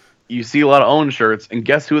 you see a lot of Owens shirts, and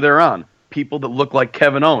guess who they're on? People that look like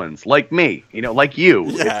Kevin Owens, like me, like you.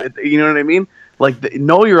 Yeah. You know what I mean? Like,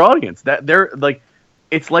 know your audience. That they're like,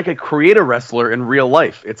 it's like a create a wrestler in real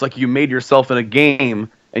life. It's like you made yourself in a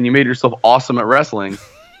game and you made yourself awesome at wrestling.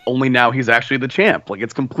 Only now he's actually the champ. Like,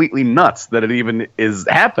 it's completely nuts that it even is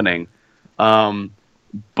happening.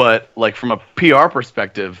 But like from a PR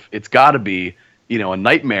perspective, it's got to be, a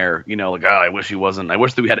nightmare. Like, I wish he wasn't. I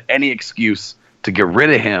wish that we had any excuse to get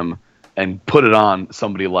rid of him and put it on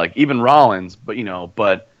somebody like even Rollins, but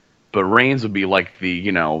Reigns would be like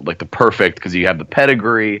the perfect, because you have the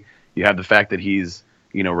pedigree, you have the fact that he's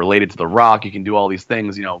related to The Rock, you can do all these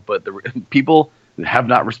things, but the people have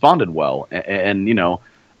not responded well, and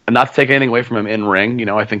not to take anything away from him in ring,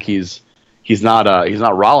 I think he's not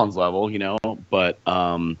Rollins level, but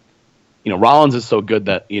Rollins is so good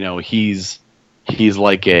that he's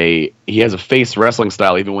like he has a face wrestling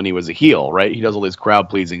style even when he was a heel, right? He does all these crowd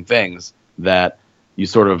pleasing things that you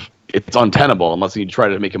sort of, it's untenable unless you try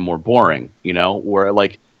to make him more boring, where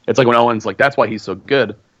like it's like when Owens, like that's why he's so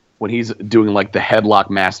good when he's doing like the headlock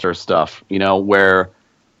master stuff, where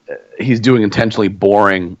he's doing intentionally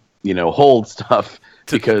boring, hold stuff,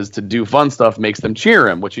 because to do fun stuff makes them cheer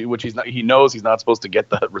him, which he's not, he knows he's not supposed to get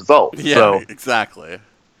the result. Yeah, so, exactly.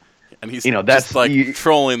 And he's that's just like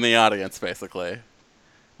trolling the audience, basically.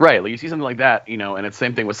 Right. Like you see something like that, and it's the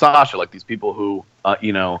same thing with Sasha, like these people who,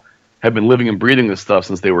 have been living and breathing this stuff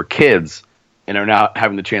since they were kids and are now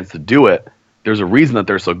having the chance to do it. There's a reason that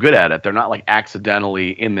they're so good at it. They're not like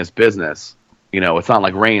accidentally in this business. It's not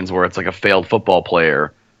like Reigns where it's like a failed football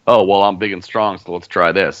player. Oh, well, I'm big and strong, so let's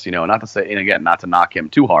try this. Not to say, and again, not to knock him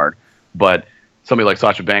too hard, but somebody like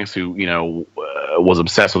Sasha Banks who, was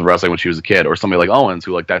obsessed with wrestling when she was a kid, or somebody like Owens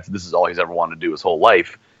who this is all he's ever wanted to do his whole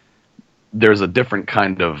life. There's a different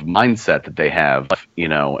kind of mindset that they have,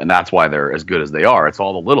 and that's why they're as good as they are. It's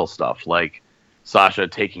all the little stuff, like Sasha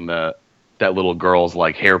taking that little girl's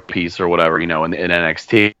like hairpiece or whatever, in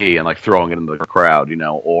NXT and like throwing it into the crowd,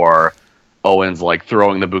 or Owens like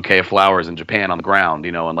throwing the bouquet of flowers in Japan on the ground,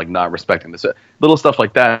 and like not respecting this little stuff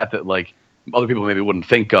like that like other people maybe wouldn't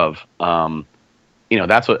think of.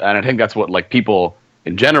 That's what, and I think that's what like people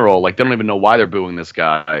in general, like they don't even know why they're booing this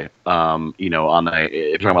guy. On if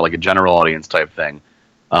you're talking about like a general audience type thing,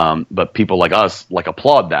 but people like us like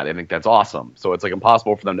applaud that. I think that's awesome. So it's like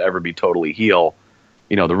impossible for them to ever be totally heel.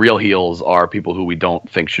 The real heels are people who we don't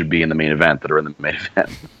think should be in the main event that are in the main event.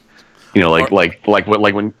 Like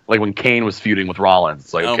when Kane was feuding with Rollins,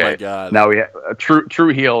 it's like, okay, oh my God. Now we have a true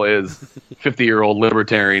heel is 50-year-old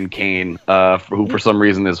libertarian Kane, who for some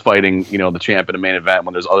reason is fighting, the champ in a main event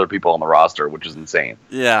when there's other people on the roster, which is insane.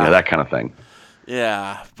 Yeah, that kind of thing.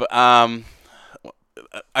 Yeah, but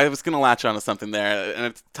I was going to latch on to something there, and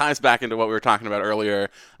it ties back into what we were talking about earlier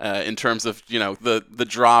in terms of, the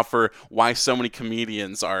draw for why so many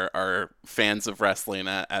comedians are fans of wrestling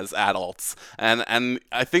as adults. And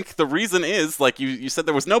I think the reason is, like you said,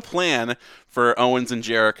 there was no plan for Owens and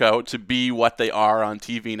Jericho to be what they are on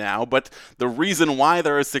TV now, but the reason why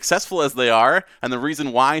they're as successful as they are, and the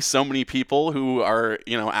reason why so many people who are,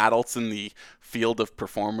 adults in the field of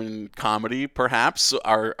performing comedy perhaps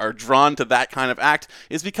are drawn to that kind of act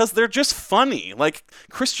is because they're just funny. Like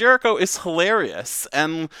Chris Jericho is hilarious,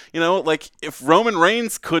 and like if Roman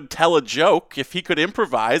Reigns could tell a joke, if he could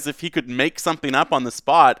improvise, if he could make something up on the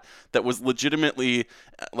spot that was legitimately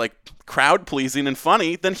like crowd pleasing and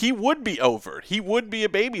funny, then he would be over. He would be a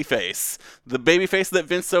babyface, the babyface that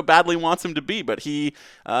Vince so badly wants him to be, but he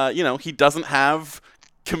he doesn't have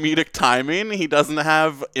comedic timing. He doesn't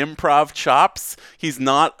have improv chops. He's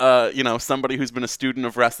not, somebody who's been a student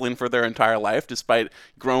of wrestling for their entire life, despite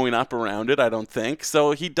growing up around it, I don't think.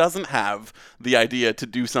 So he doesn't have the idea to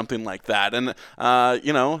do something like that. And,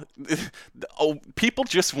 people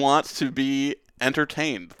just want to be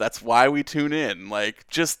entertained. That's why we tune in. Like,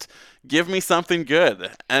 just give me something good.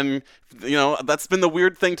 And that's been the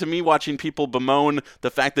weird thing to me, watching people bemoan the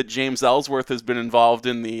fact that James Ellsworth has been involved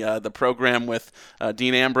in the program with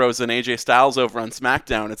Dean Ambrose and AJ Styles over on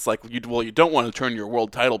SmackDown. It's like, you don't want to turn your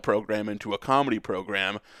world title program into a comedy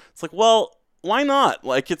program. It's like, well, why not?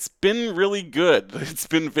 Like, it's been really good. It's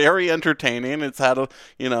been very entertaining. It's had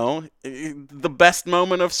the best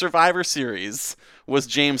moment of Survivor Series was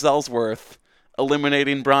James Ellsworth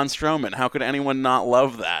eliminating Braun Strowman. How could anyone not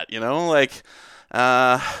love that?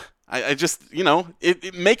 I just,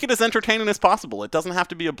 make it as entertaining as possible. It doesn't have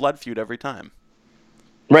to be a blood feud every time.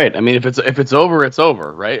 Right. I mean, if it's over, it's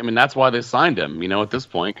over, right? I mean, that's why they signed him, at this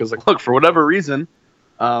point, because look, for whatever reason,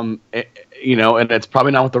 and it's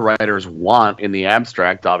probably not what the writers want in the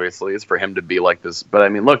abstract. Obviously, is for him to be like this. But I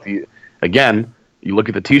mean, look, you look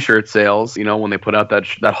at the T-shirt sales. When they put out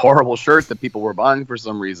that horrible shirt that people were buying for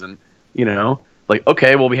some reason. Like,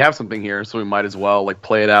 okay, well, we have something here, so we might as well like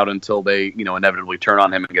play it out until they, inevitably turn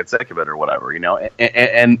on him and get sick of it or whatever,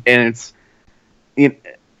 And it's,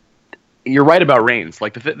 you're right about Reigns.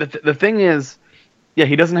 Like the thing is, yeah,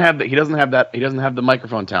 he doesn't have the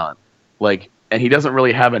microphone talent, like, and he doesn't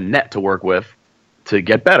really have a net to work with to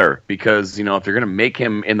get better, because if you're gonna make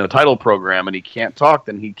him in the title program and he can't talk,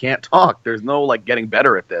 then he can't talk. There's no like getting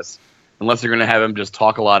better at this. unless you're going to have him just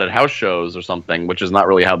talk a lot at house shows or something, which is not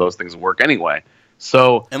really how those things work anyway.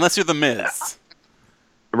 So unless you're the Miz,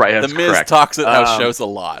 right? That's the Miz correct. talks at house shows a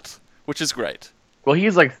lot, which is great. Well,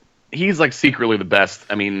 he's like secretly the best.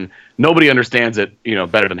 I mean, nobody understands it,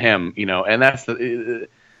 better than him, and that's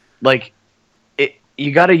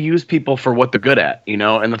you got to use people for what they're good at,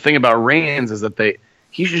 And the thing about Reigns is that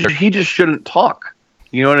he just shouldn't talk.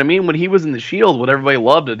 You know what I mean? When he was in the Shield, what everybody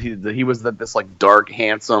loved he was this like dark,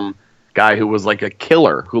 handsome guy who was like a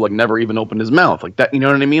killer who like never even opened his mouth like that. You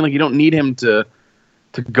know what I mean? Like you don't need him to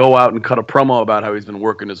go out and cut a promo about how he's been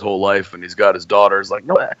working his whole life and he's got his daughters. Like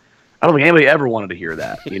no, I don't think anybody ever wanted to hear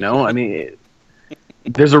that. I mean,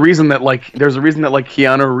 there's a reason that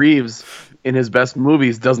Keanu Reeves in his best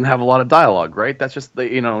movies doesn't have a lot of dialogue, right? That's just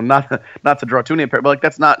not to draw too many, but like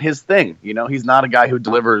that's not his thing. He's not a guy who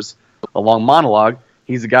delivers a long monologue.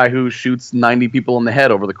 He's a guy who shoots 90 people in the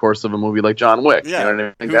head over the course of a movie like John Wick. Yeah, you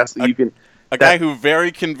know what I mean? Guy who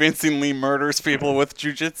very convincingly murders people with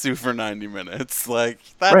jujitsu for 90 minutes. Like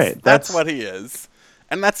that's what he is,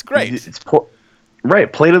 and that's great.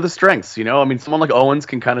 Right, play to the strengths. I mean, someone like Owens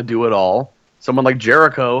can kind of do it all. Someone like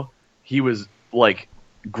Jericho, he was like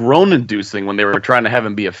groan-inducing when they were trying to have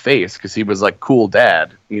him be a face because he was like cool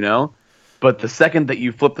dad, But the second that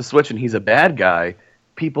you flip the switch and he's a bad guy,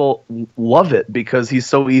 people love it because he's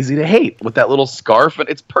so easy to hate with that little scarf, and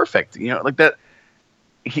it's perfect, like that.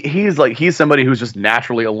 He's somebody who's just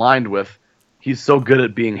naturally aligned with. He's so good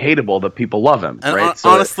at being hateable that people love him, and right?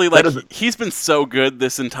 Honestly, he's been so good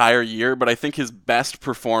this entire year, but I think his best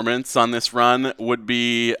performance on this run would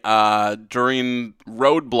be during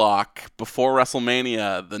Roadblock before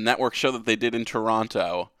WrestleMania, the network show that they did in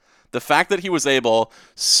Toronto. The fact that he was able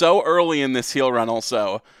so early in this heel run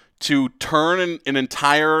also to turn an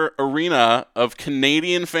entire arena of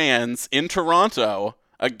Canadian fans in Toronto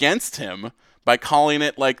against him by calling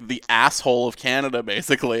it like the asshole of Canada,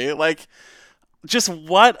 basically. Like, just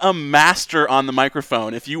what a master on the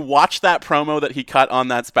microphone. If you watch that promo that he cut on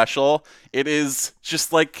that special, it is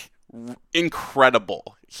just like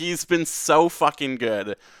incredible. He's been so fucking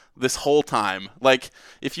good this whole time. Like,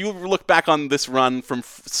 if you look back on this run from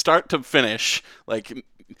start to finish, like,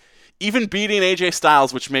 even beating AJ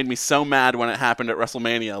Styles, which made me so mad when it happened at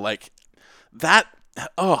WrestleMania, like, that,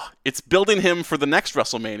 it's building him for the next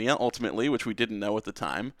WrestleMania, ultimately, which we didn't know at the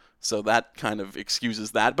time. So that kind of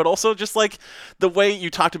excuses that. But also just, like, the way you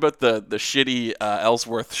talked about the shitty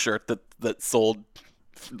Ellsworth shirt that sold,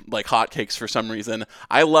 like, hotcakes for some reason.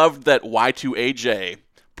 I loved that Y2AJ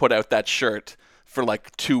put out that shirt for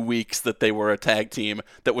like 2 weeks that they were a tag team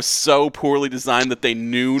that was so poorly designed that they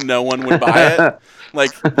knew no one would buy it.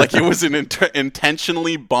 like it was an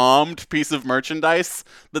intentionally bombed piece of merchandise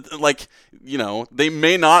that, like, they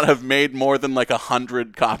may not have made more than like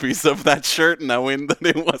 100 copies of that shirt knowing that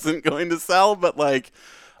it wasn't going to sell, but like,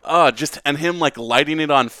 and him like lighting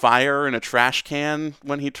it on fire in a trash can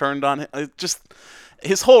when he turned on it. Just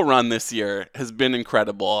his whole run this year has been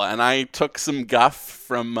incredible, and I took some guff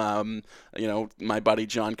from my buddy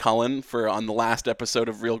John Cullen on the last episode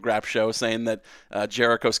of Real Grap Show, saying that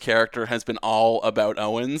Jericho's character has been all about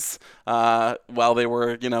Owens while they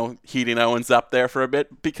were heating Owens up there for a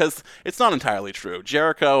bit, because it's not entirely true.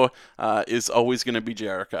 Jericho is always going to be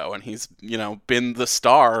Jericho, and he's been the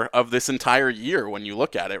star of this entire year when you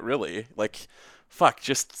look at it, really. Like, fuck,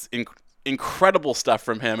 just incredible stuff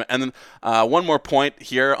from him. And then one more point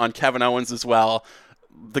here on Kevin Owens as well.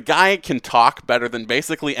 The guy can talk better than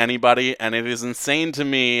basically anybody, and it is insane to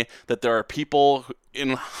me that there are people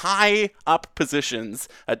in high up positions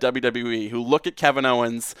at WWE who look at Kevin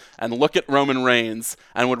Owens and look at Roman Reigns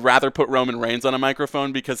and would rather put Roman Reigns on a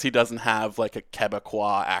microphone because he doesn't have like a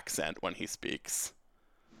Quebecois accent when he speaks.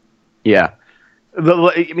 Yeah.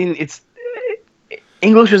 I mean, it's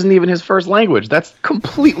English isn't even his first language. That's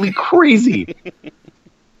completely crazy.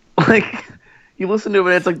 Like, you listen to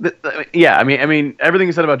it, and it's like, yeah. I mean, everything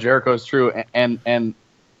you said about Jericho is true, and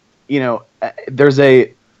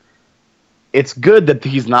it's good that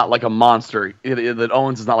he's not like a monster. That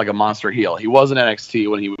Owens is not like a monster heel. He was in NXT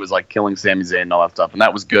when he was like killing Sami Zayn and all that stuff, and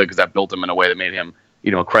that was good because that built him in a way that made him,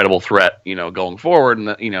 a credible threat, going forward, and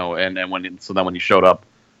then when he showed up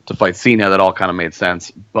to fight Cena, that all kind of made sense.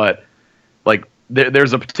 But like,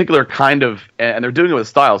 there's a particular kind of, and they're doing it with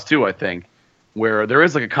Styles too, I think, where there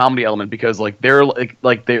is like a comedy element, because like they're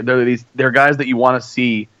guys that you want to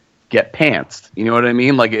see get pantsed. You know what I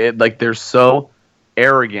mean? Like they're so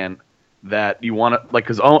arrogant that you want to, like,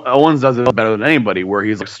 because Owens does it better than anybody, where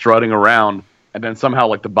he's like strutting around and then somehow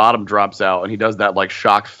like the bottom drops out and he does that like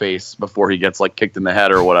shocked face before he gets like kicked in the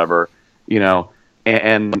head or whatever,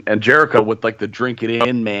 and Jericho with like the drink it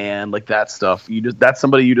in man, like that stuff. That's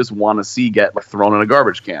somebody you just want to see get like thrown in a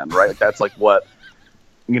garbage can, right? Like, that's like what,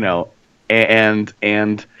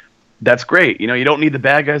 and that's great. You don't need the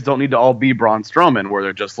bad guys don't need to all be Braun Strowman where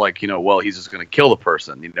they're just like, well, he's just going to kill the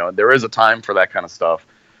person. There is a time for that kind of stuff.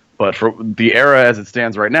 But for the era as it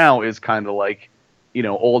stands right now is kind of like,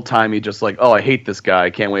 old timey, just like, oh, I hate this guy. I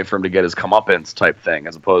can't wait for him to get his comeuppance type thing,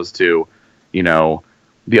 as opposed to,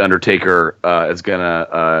 the Undertaker is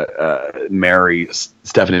gonna marry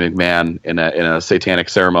Stephanie McMahon in a satanic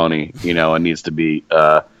ceremony, and needs to be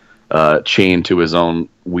chained to his own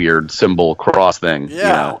weird symbol cross thing,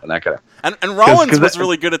 and that kind of. And Rollins was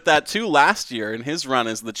really good at that too last year in his run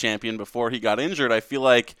as the champion before he got injured. I feel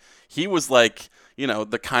like he was like,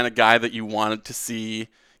 the kind of guy that you wanted to see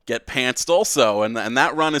get pantsed also, and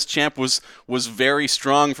that run as champ was very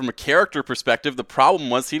strong from a character perspective. The problem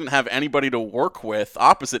was he didn't have anybody to work with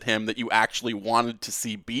opposite him that you actually wanted to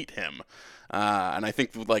see beat him, and I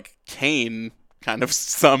think like Kane kind of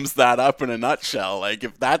sums that up in a nutshell. Like,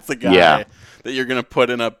 if that's a guy that you're gonna put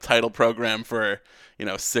in a title program for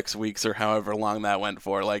 6 weeks or however long that went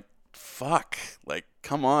for, like, fuck, like,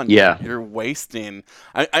 come on, you're wasting.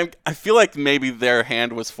 I feel like maybe their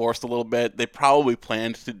hand was forced a little bit. They probably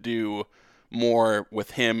planned to do more with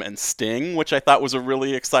him and Sting, which I thought was a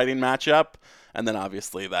really exciting matchup. And then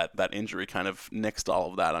obviously that injury kind of nixed all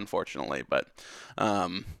of that, unfortunately. But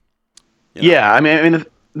yeah, I mean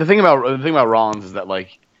the thing about Rollins is that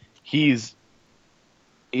like he's.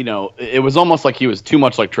 It was almost like he was too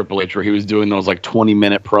much like Triple H, where he was doing those like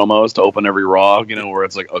 20-minute promos to open every Raw, where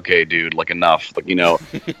it's like, okay, dude, like enough, like,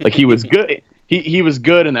 like he was good. He was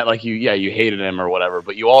good in that, like, you hated him or whatever,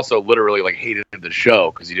 but you also literally like hated the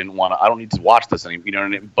show because you didn't want to. I don't need to watch this anymore. You know what I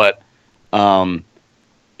mean? But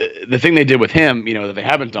the thing they did with him, that they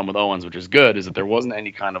haven't done with Owens, which is good, is that there wasn't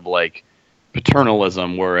any kind of like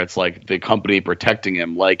paternalism where it's like the company protecting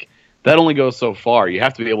him, like. That only goes so far. You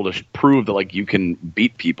have to be able to prove that like you can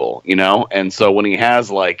beat people, And so when he has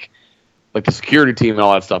like the security team and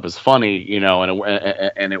all that stuff is funny,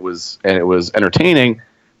 and it was entertaining,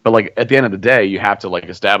 but like at the end of the day, you have to like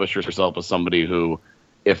establish yourself as somebody who,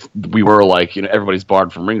 if we were like everybody's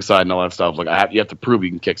barred from ringside and all that stuff, like you have to prove you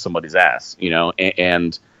can kick somebody's ass,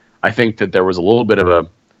 And I think that there was a little bit of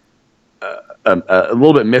a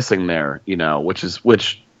little bit missing there, which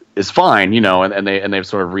is fine, and they've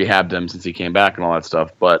sort of rehabbed him since he came back and all that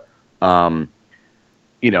stuff. But,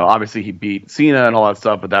 obviously he beat Cena and all that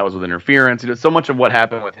stuff, but that was with interference. So much of what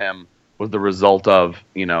happened with him was the result of,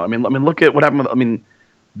 I mean, look at what happened.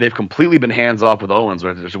 They've completely been hands off with Owens,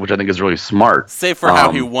 which I think is really smart. Save for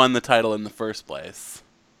how he won the title in the first place.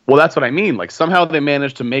 Well, that's what I mean. Like, somehow they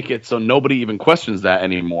managed to make it so nobody even questions that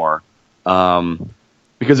anymore.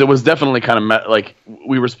 Because it was definitely kind of like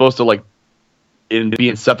we were supposed to like, be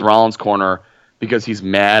in Seth Rollins' corner because he's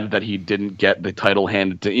mad that he didn't get the title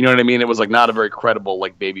handed to. You know what I mean? It was like not a very credible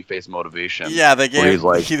like babyface motivation. Yeah, they gave.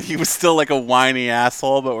 Like, he was still like a whiny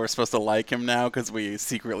asshole, but we're supposed to like him now because we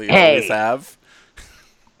secretly always have.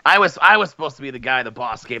 I was supposed to be the guy the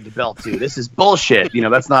boss gave the belt to. This is bullshit.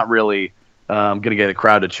 That's not really gonna get a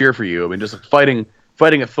crowd to cheer for you. I mean, just fighting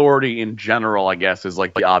authority in general, I guess, is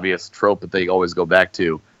like the obvious trope that they always go back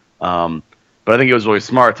to. But I think it was really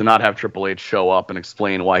smart to not have Triple H show up and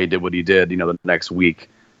explain why he did what he did, the next week,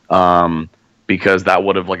 because that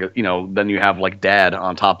would have then you have like Dad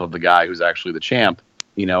on top of the guy who's actually the champ,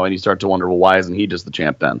 and you start to wonder, well, why isn't he just the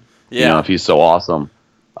champ then? Yeah, if he's so awesome.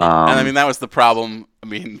 And I mean that was the problem. I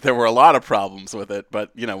mean there were a lot of problems with it,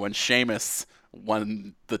 but when Sheamus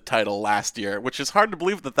won the title last year, which is hard to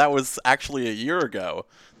believe that was actually a year ago,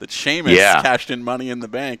 that Sheamus cashed in Money in the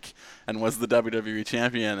Bank and was the WWE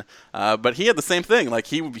champion. But he had the same thing. Like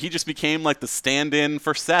he just became like the stand-in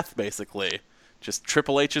for Seth, basically. Just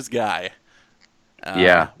Triple H's guy.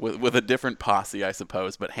 With a different posse, I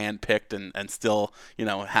suppose, but handpicked and still,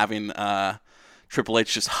 having Triple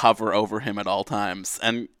H just hover over him at all times.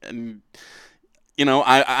 And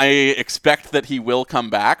I expect that he will come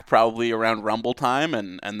back probably around Rumble time,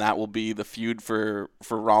 and that will be the feud for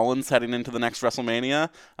Rollins heading into the next WrestleMania.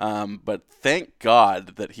 But thank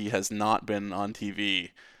God that he has not been on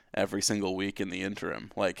TV every single week in the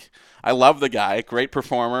interim. Like, I love the guy, great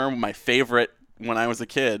performer, my favorite when I was a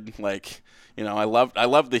kid. Like, I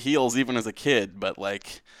loved the heels even as a kid, but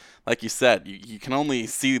like you said, you can only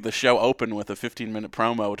see the show open with a 15-minute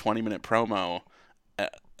promo, 20-minute promo.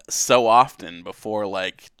 So often before,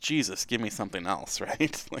 like, Jesus, give me something else,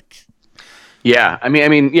 right? Like, yeah, I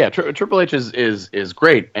mean, Triple H is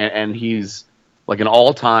great, and he's like an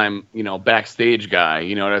all-time, backstage guy.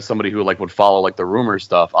 As somebody who like would follow like the rumor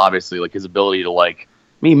stuff, obviously, like his ability to like,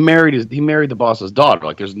 he married the boss's daughter.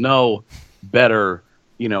 Like, there's no better,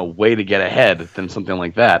 way to get ahead than something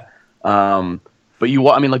like that. But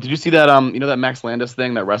did you see that, that Max Landis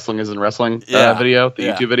thing, that Wrestling Isn't Wrestling video, the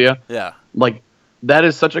YouTube video? Yeah. Like, that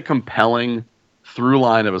is such a compelling through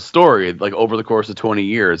line of a story, like, over the course of 20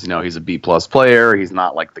 years. He's a B+ player, he's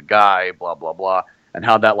not, like, the guy, blah, blah, blah, and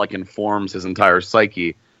how that, like, informs his entire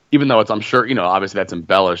psyche, even though I'm sure, obviously that's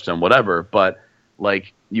embellished and whatever, but,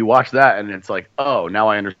 like, you watch that and it's like, oh, now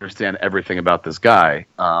I understand everything about this guy,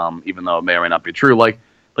 even though it may or may not be true. Like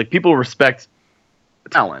people respect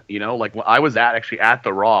talent, like when I was actually at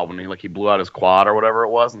the Raw when he blew out his quad or whatever it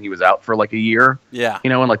was, and he was out for like a year. Yeah.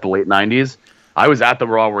 In like the late 90s. I was at the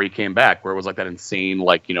Raw where he came back, where it was like that insane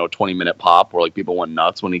 20-minute pop where like people went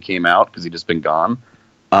nuts when he came out because he'd just been gone.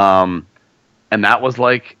 And that was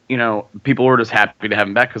like, people were just happy to have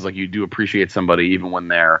him back because like you do appreciate somebody even when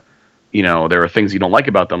they're, there are things you don't like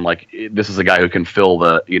about them. Like, this is a guy who can fill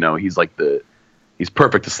the, he's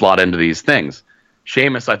perfect to slot into these things.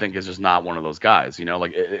 Sheamus, I think, is just not one of those guys.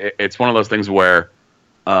 It's one of those things where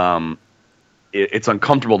it's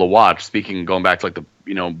uncomfortable to watch. Going back to like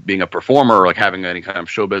the, being a performer or like having any kind of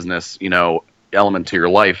show business, element to your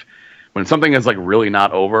life, when something is like really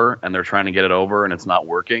not over and they're trying to get it over and it's not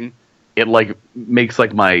working, it like makes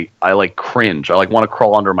like I like cringe. I like want to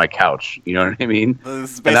crawl under my couch. You know what I mean?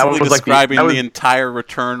 This is basically describing the entire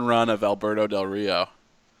return run of Alberto Del Rio.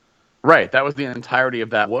 Right, that was the entirety of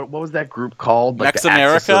that. What was that group called? Like Mex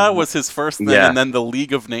America was his first thing, and then the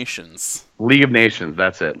League of Nations. League of Nations,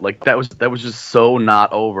 that's it. Like that was just so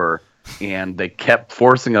not over, and they kept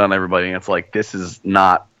forcing it on everybody. And it's like, this is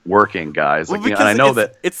not working, guys. Like, and I know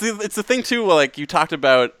that it's the thing too. Like you talked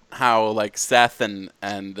about how like Seth and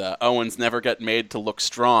Owens never get made to look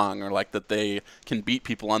strong, or like that they can beat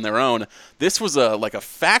people on their own. This was a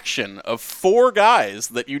faction of 4 guys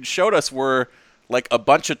that you'd showed us were like a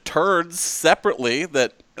bunch of turds separately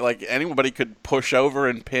that like anybody could push over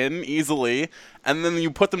and pin easily, and then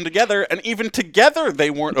you put them together, and even together they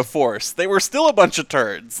weren't a force. They were still a bunch of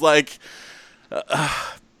turds. Like,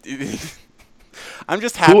 I'm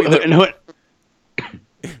just happy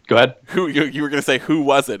Go ahead. Who you were gonna say? Who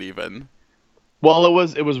was it even? Well, it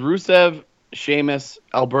was Rusev, Sheamus,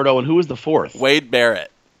 Alberto, and who was the 4th? Wade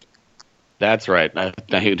Barrett. That's right.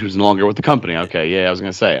 Who's no longer with the company. Okay, yeah, I was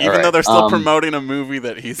going to say. Even though they're still promoting a movie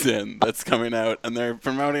that he's in that's coming out, and they're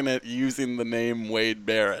promoting it using the name Wade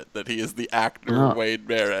Barrett, that he is the actor Wade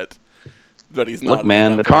Barrett, but he's not. Look,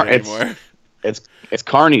 man, anymore. It's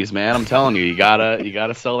carnies, man. I'm telling you, you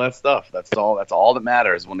gotta sell that stuff. That's all that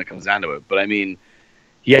matters when it comes down to it. But I mean,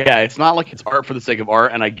 yeah, it's not like it's art for the sake of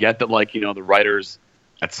art, and I get that, like, the writers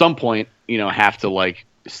at some point, have to like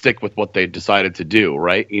stick with what they decided to do,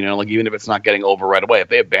 right? Like, even if it's not getting over right away, if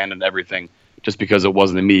they abandoned everything just because it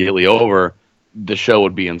wasn't immediately over, the show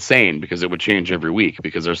would be insane because it would change every week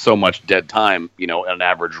because there's so much dead time, an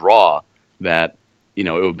average Raw that,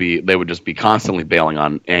 they would just be constantly bailing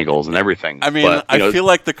on angles and everything. I mean, but, I feel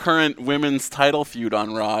like the current women's title feud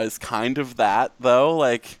on Raw is kind of that, though.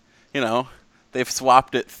 Like, they've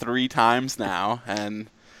swapped it 3 times now,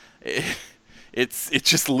 and it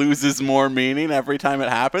just loses more meaning every time it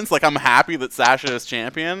happens. Like, I'm happy that Sasha is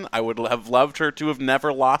champion. I would have loved her to have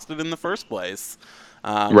never lost it in the first place.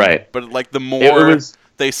 Right. But, like, the more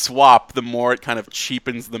they swap, the more it kind of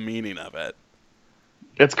cheapens the meaning of it.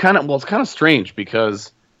 It's kind of strange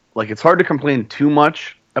because, like, it's hard to complain too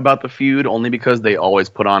much about the feud only because they always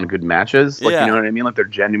put on good matches. Like, you know what I mean? Like, they're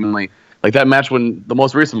genuinely... Like, that match the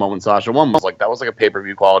most recent one when Sasha won was, like, that was like a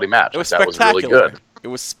pay-per-view quality match. It was spectacular. That was really good. It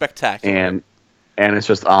was spectacular. And it's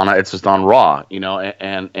just on Raw,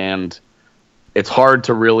 and it's hard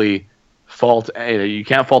to really fault. You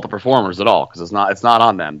can't fault the performers at all because it's not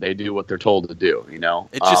on them. They do what they're told to do.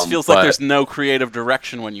 It just feels like there's no creative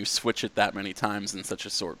direction when you switch it that many times in such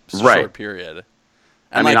a short period.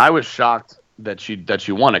 And I was shocked that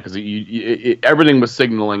she won it because everything was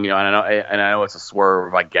signaling. And I know it's a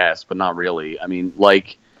swerve, I guess, but not really. I mean,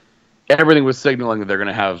 like, everything was signaling that they're going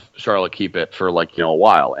to have Charlotte keep it for, like, a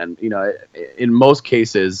while. And, in most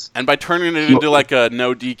cases... And by turning it into, like, a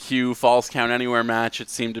no DQ false count anywhere match, it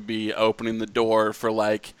seemed to be opening the door for,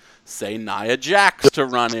 like, say, Nia Jax to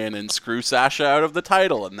run in and screw Sasha out of the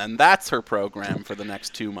title. And then that's her program for the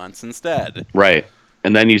next 2 months instead. Right.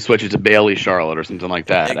 And then you switch it to Bayley Charlotte or something like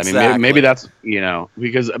that. Exactly. I mean, maybe that's,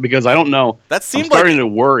 because I don't know. That seemed I'm starting to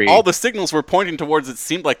worry. All the signals were pointing towards it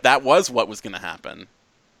seemed like that was what was going to happen.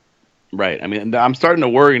 Right. I mean, I'm starting to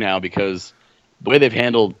worry now because the way they've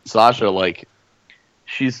handled Sasha, like,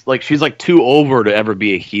 she's too over to ever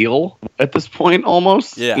be a heel at this point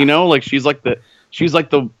almost. Yeah. Like, she's like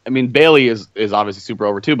the I mean, Bayley is obviously super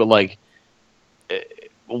over too, but, like,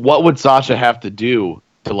 what would Sasha have to do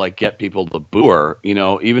to like get people to boo her? You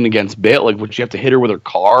know, even against Bayley, like would she have to hit her with her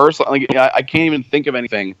car or something? Like, I can't even think of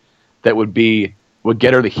anything that would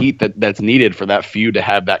get her the heat that's needed for that feud to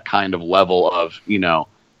have that kind of level of, you know.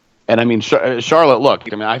 And I mean, Charlotte,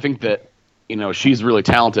 look, I mean, I think that, you know, she's really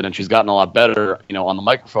talented and she's gotten a lot better, you know, on the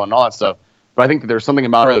microphone and all that stuff. But I think that there's something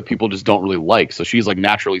about her that people just don't really like. So she's like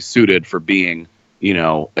naturally suited for being, you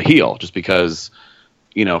know, a heel, just because,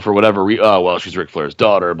 you know, for whatever she's Ric Flair's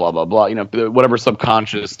daughter, blah blah blah. You know, whatever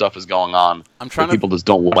subconscious stuff is going on. People just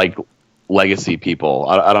don't like legacy people.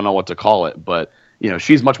 I don't know what to call it, but you know,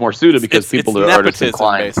 she's much more suited because people are just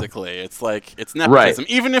inclined. Basically, it's nepotism, right.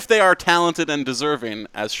 Even if they are talented and deserving,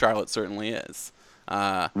 as Charlotte certainly is.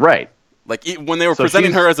 Right. Like when they were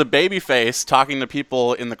presenting her as a babyface, talking to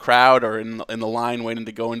people in the crowd or in the line waiting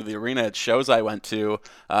to go into the arena at shows I went to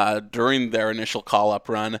during their initial call-up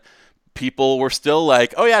run, people were still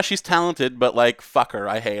like, "Oh yeah, she's talented, but like, fuck her,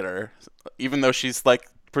 I hate her." Even though she's like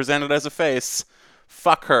presented as a face,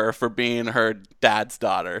 fuck her for being her dad's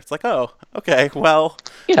daughter. It's like, oh, okay, well,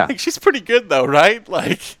 yeah, like, she's pretty good though, right?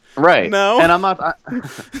 Like, right? No, and I'm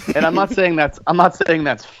not saying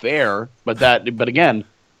that's fair, but again.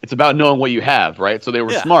 It's about knowing what you have, right? So they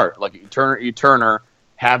were smart. Like you turn her,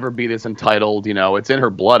 have her be this entitled. You know, it's in her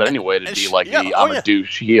blood anyway to be like I'm a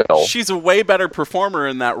douche heel. She's a way better performer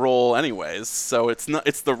in that role, anyways. So it's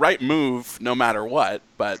the right move no matter what.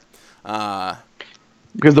 But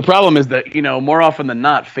because the problem is that, you know, more often than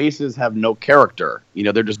not, faces have no character. You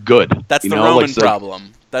know, they're just good. That's the Roman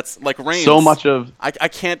problem. That's like Reigns. So much of I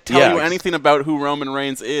can't tell you anything about who Roman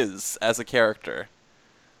Reigns is as a character.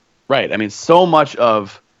 Right. I mean, so much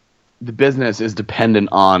of the business is dependent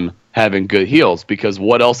on having good heels, because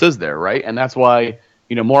what else is there, right? And that's why,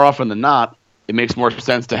 you know, more often than not, it makes more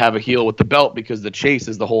sense to have a heel with the belt, because the chase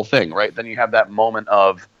is the whole thing, right? Then you have that moment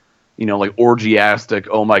of, you know, like orgiastic,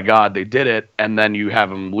 oh my God, they did it, and then you have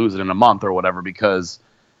them lose it in a month or whatever, because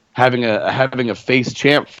having a face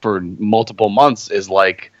champ for multiple months is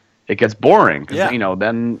like, it gets boring. Yeah. You know,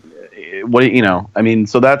 then what, you know, I mean,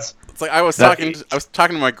 so that's. Like I was talking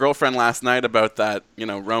to my girlfriend last night about that, you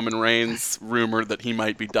know, Roman Reigns rumor that he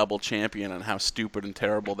might be double champion and how stupid and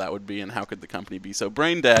terrible that would be, and how could the company be so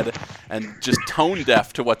brain dead and just tone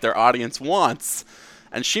deaf to what their audience wants.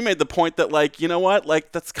 And she made the point that, like, you know what,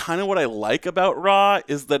 like, that's kind of what I like about Raw,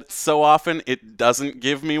 is that so often it doesn't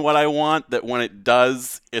give me what I want, that when it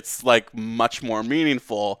does, it's like much more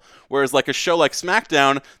meaningful. Whereas like a show like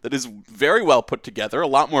SmackDown that is very well put together, a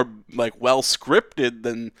lot more like well scripted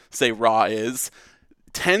than say Raw is,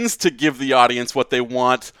 tends to give the audience what they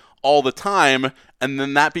want all the time, and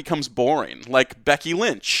then that becomes boring. Like Becky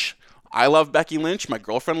Lynch. I love Becky Lynch. My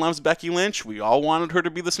girlfriend loves Becky Lynch. We all wanted her to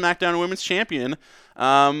be the SmackDown Women's Champion.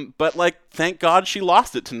 But, like, thank God she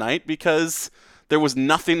lost it tonight, because there was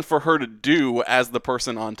nothing for her to do as the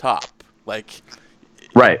person on top. Like,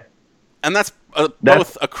 right. And that's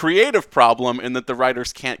both a creative problem in that the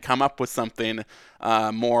writers can't come up with something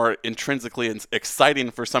more intrinsically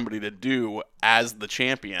exciting for somebody to do as the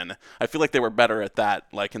champion. I feel like they were better at that,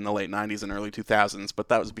 like, in the late 90s and early 2000s, but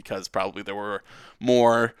that was because probably there were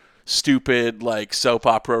more stupid like soap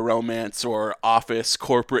opera romance or office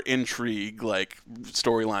corporate intrigue like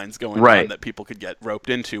storylines going on that people could get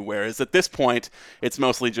roped into, whereas at this point it's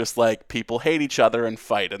mostly just like people hate each other and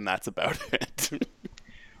fight, and that's about it.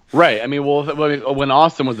 Right. I mean, well, when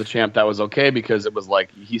Austin was the champ, that was okay, because it was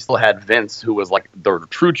like he still had Vince, who was like the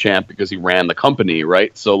true champ because he ran the company,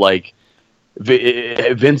 right? So like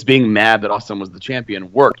Vince being mad that Austin was the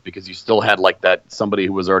champion worked, because you still had like that somebody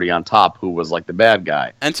who was already on top who was like the bad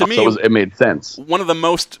guy. And to me, it made sense. One of the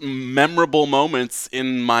most memorable moments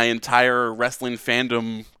in my entire wrestling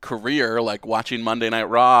fandom career, like watching Monday Night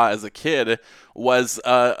Raw as a kid, was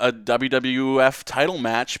a WWF title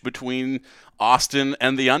match between Austin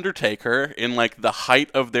and The Undertaker in like the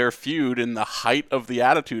height of their feud, in the height of the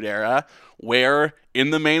Attitude Era, where in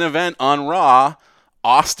the main event on Raw,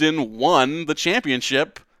 Austin won the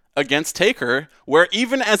championship against Taker, where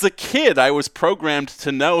even as a kid I was programmed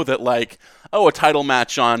to know that, like, oh, a title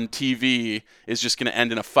match on TV is just going to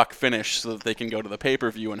end in a fuck finish so that they can go to the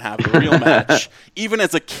pay-per-view and have the real match. Even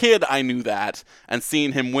as a kid I knew that, and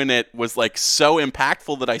seeing him win it was like so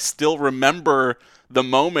impactful that I still remember the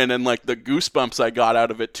moment and like the goosebumps I got out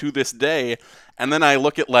of it to this day. And then I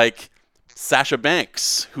look at like Sasha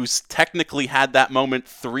Banks, who's technically had that moment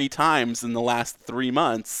 3 times in the last 3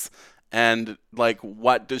 months, and like,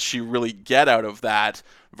 what does she really get out of that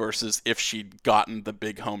versus if she'd gotten the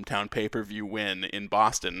big hometown pay-per-view win in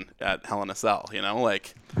Boston at Hell in a Cell, you know,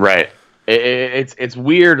 like, right. It's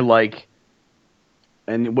weird, like,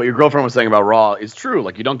 and what your girlfriend was saying about Raw is true.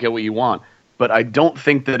 Like, you don't get what you want, but I don't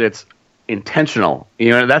think that it's intentional.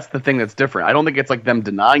 That's the thing that's different. I don't think it's like them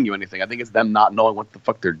denying you anything. I think it's them not knowing what the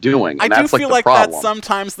fuck they're doing. And I do that's feel like that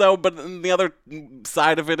sometimes, though, but the other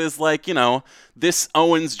side of it is like, this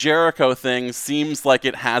Owens-Jericho thing seems like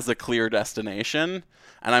it has a clear destination,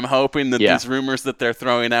 and I'm hoping that these rumors that they're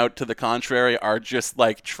throwing out to the contrary are just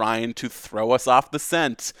like trying to throw us off the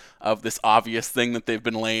scent of this obvious thing that they've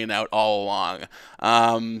been laying out all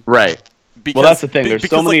along. Right. Well, that's the thing. There's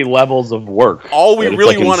so many levels of work. All we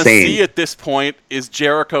really want to see at this point is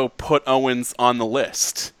Jericho put Owens on the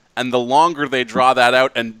list. And the longer they draw that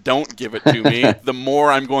out and don't give it to me, the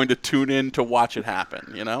more I'm going to tune in to watch it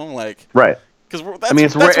happen. Right. Because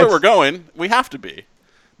that's where we're going. We have to be.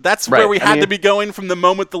 That's where we had to be going from the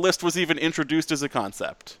moment the list was even introduced as a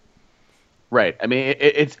concept. Right. I mean,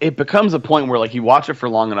 it becomes a point where like you watch it for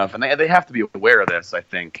long enough, and they have to be aware of this, I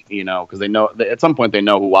think, because they know at some point they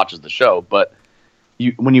know who watches the show. But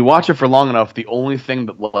when you watch it for long enough, the only thing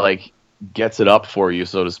that like gets it up for you,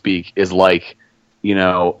 so to speak, is like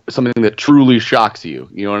something that truly shocks you.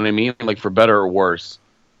 You know what I mean? Like for better or worse,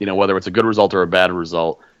 whether it's a good result or a bad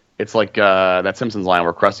result. It's like that Simpsons line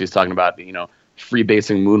where Krusty's talking about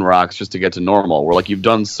freebasing moon rocks just to get to normal. Where like you've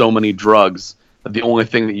done so many drugs. The only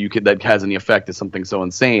thing that has any effect is something so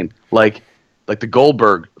insane. Like the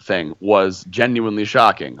Goldberg thing was genuinely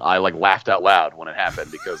shocking. I like laughed out loud when it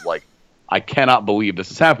happened because like I cannot believe this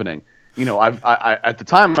is happening. I at the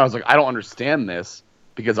time I was like, I don't understand this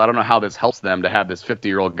because I don't know how this helps them to have this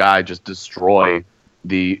 50-year-old guy just destroy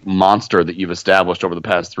the monster that you've established over the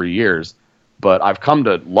past 3 years. But I've come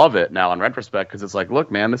to love it now in retrospect because it's like, look,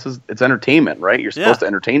 man, it's entertainment, right? You're supposed to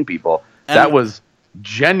entertain people. And that was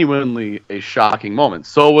genuinely a shocking moment.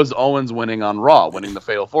 So was Owens winning on Raw, winning the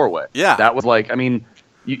Fatal 4-Way. Yeah. That was like, I mean,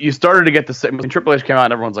 you started to get the same. When Triple H came out,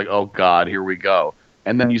 and everyone's like, oh, God, here we go.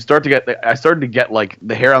 And then I started to get like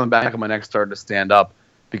the hair on the back of my neck started to stand up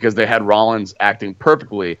because they had Rollins acting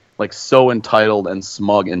perfectly, like so entitled and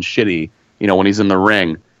smug and shitty, when he's in the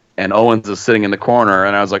ring. And Owens is sitting in the corner,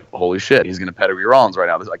 and I was like, holy shit, he's going to pedigree Rollins right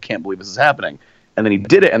now. I can't believe this is happening. And then he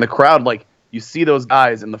did it, and the crowd, like, you see those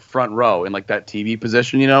guys in the front row in like that TV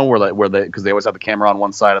position, where they because they always have the camera on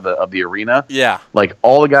one side of the arena. Yeah. Like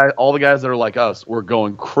all the guys that are like us were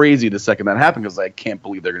going crazy the second that happened because I can't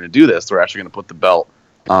believe they're going to do this. They're actually going to put the belt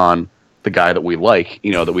on the guy that we like,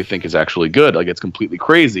 that we think is actually good. Like it's completely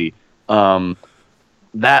crazy.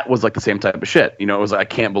 That was like the same type of shit. It was like I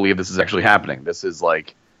can't believe this is actually happening. This is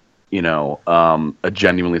like, a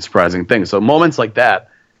genuinely surprising thing. So moments like that,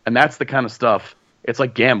 and that's the kind of stuff. It's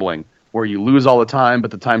like gambling, where you lose all the time,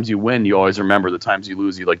 but the times you win, you always remember. The times you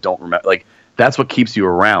lose, you like don't remember. Like that's what keeps you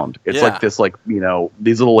around. It's like this, like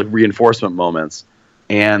these little like reinforcement moments.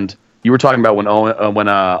 And you were talking about when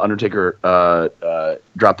Undertaker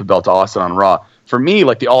dropped the belt to Austin on Raw. For me,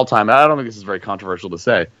 like the all-time, I don't think this is very controversial to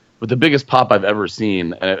say, but the biggest pop I've ever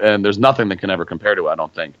seen, and there's nothing that can ever compare to it, I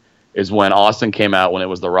don't think, is when Austin came out when it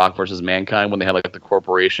was The Rock versus Mankind, when they had like the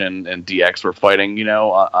Corporation and DX were fighting,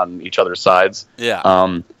 on each other's sides.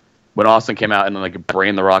 Yeah. When Austin came out and then like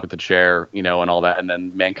brained The Rock with the chair, and all that, and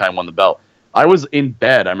then Mankind won the belt. I was in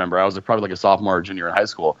bed. I remember I was probably like a sophomore or junior in high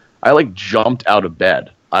school. I like jumped out of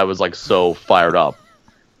bed. I was like so fired up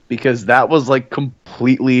because that was like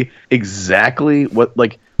completely exactly what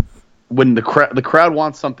like when the crowd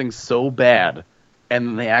wants something so bad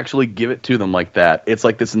and they actually give it to them like that. It's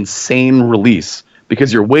like this insane release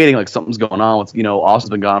because you're waiting like something's going on. With,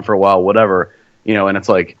 Austin's been gone for a while, whatever, and it's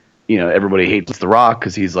like. Everybody hates The Rock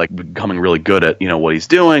because he's like becoming really good at what he's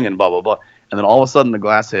doing and blah blah blah. And then all of a sudden the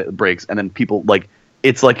glass breaks, and then people like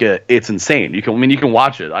it's insane. You can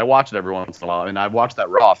watch it. I watch it every once in a while, and I've watched that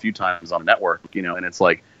Raw a few times on the network. And it's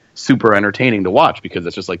like super entertaining to watch because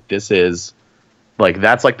it's just like this is like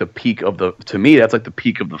that's like the peak of to me that's like the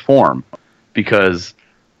peak of the form because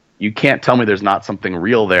you can't tell me there's not something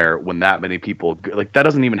real there when that many people like that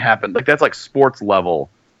doesn't even happen. Like that's like sports level,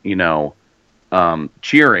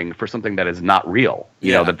 cheering for something that is not real,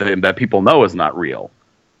 that people know is not real,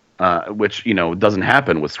 which doesn't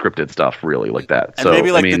happen with scripted stuff really like that. And so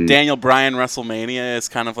maybe like the Daniel Bryan WrestleMania is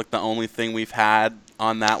kind of like the only thing we've had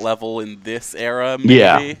on that level in this era.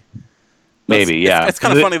 Maybe. It's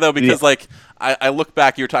kind of funny though because like I look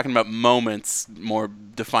back, you were talking about moments more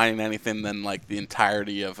defining anything than like the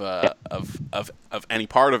entirety of any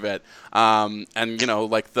part of it, and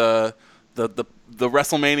like the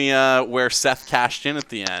WrestleMania where Seth cashed in at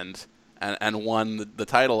the end and won the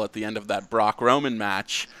title at the end of that Brock-Roman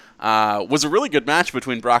match was a really good match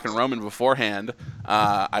between Brock and Roman beforehand,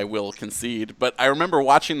 I will concede. But I remember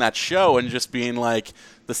watching that show and just being like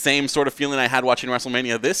the same sort of feeling I had watching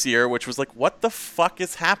WrestleMania this year, which was like, what the fuck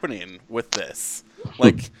is happening with this?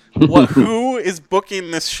 Like, who is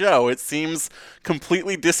booking this show? It seems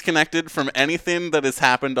completely disconnected from anything that has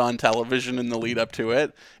happened on television in the lead up to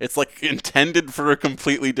it. It's like intended for a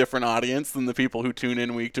completely different audience than the people who tune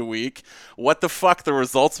in week to week. What the fuck? The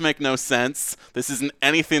results make no sense. This isn't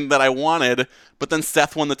anything that I wanted. But then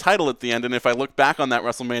Seth won the title at the end, and if I look back on that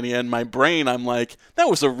WrestleMania in my brain, I'm like, that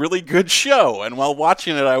was a really good show. And while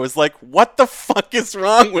watching it, I was like, what the fuck is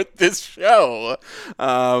wrong with this show?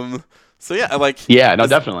 So yeah, like, yeah, no,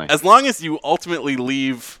 definitely. As long as you ultimately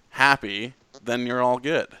leave happy, then you're all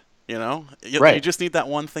good. You know, right. You just need that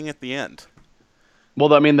one thing at the end.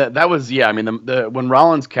 Well, I mean, that was, yeah. I mean, when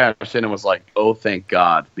Rollins cashed in, it was like, oh, thank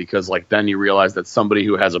God, because like then you realize that somebody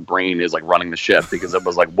who has a brain is like running the ship, because it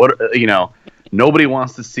was like, what, you know, nobody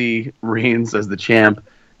wants to see Reigns as the champ,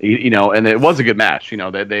 you know, and it was a good match. You know,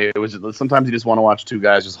 it was sometimes you just want to watch two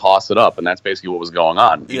guys just hoss it up, and that's basically what was going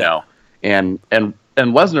on. You know, and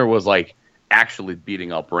Lesnar was like actually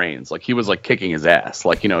beating up Reigns, like he was like kicking his ass,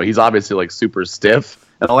 like, you know, he's obviously like super stiff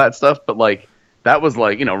and all that stuff, but like. That was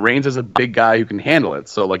like, you know, Reigns is a big guy who can handle it.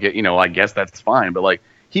 So, like, you know, I guess that's fine. But, like,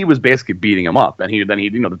 he was basically beating him up. And then he,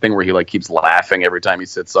 you know, the thing where he, like, keeps laughing every time he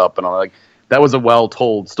sits up and all, like, that was a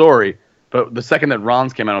well-told story. But the second that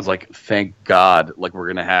Rollins came out, I was like, thank God, like, we're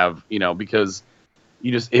going to have, you know, because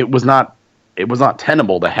it was not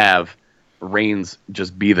tenable to have Reigns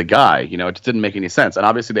just be the guy. You know, it just didn't make any sense. And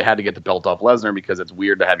obviously they had to get the belt off Lesnar because it's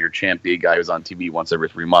weird to have your champ be a guy who's on TV once every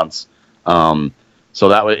 3 months. So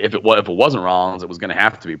that way, if it wasn't Rollins, it was going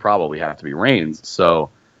to probably have to be Reigns. So,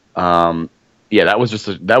 yeah, that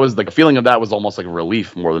was like a feeling of that was almost like a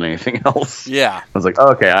relief more than anything else. Yeah, I was like,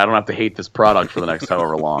 oh, okay, I don't have to hate this product for the next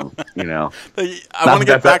however long, you know. I want to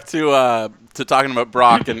get back to talking about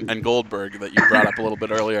Brock and Goldberg that you brought up a little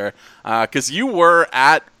bit earlier, because you were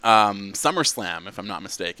at SummerSlam, if I'm not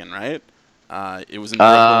mistaken, right? It was in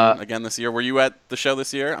Brooklyn again this year. Were you at the show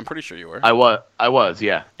this year? I'm pretty sure you were. I was,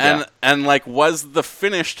 yeah. And like, was the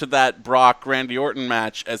finish to that Brock Randy Orton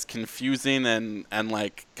match as confusing and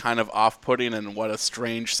like kind of off-putting and what a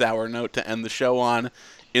strange sour note to end the show on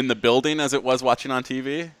in the building as it was watching on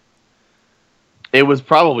TV? It was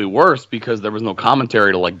probably worse because there was no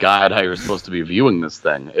commentary to like guide how you're supposed to be viewing this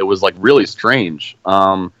thing. It was like really strange.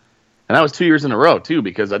 And that was 2 years in a row too,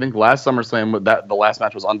 because I think last SummerSlam the last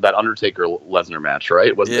match was on that Undertaker Lesnar match,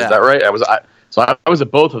 right? Is that right? I was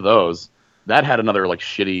at both of those. That had another like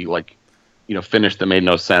shitty like, you know, finish that made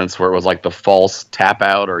no sense, where it was like the false tap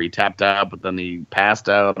out, or he tapped out but then he passed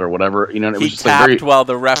out or whatever. You know, and it was just tapped like while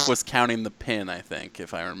the ref was counting the pin, I think,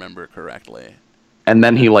 if I remember correctly. And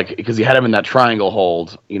then he like, because he had him in that triangle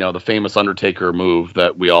hold, you know, the famous Undertaker move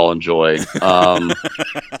that we all enjoy.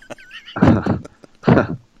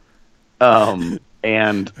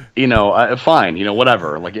 And you know, fine, you know,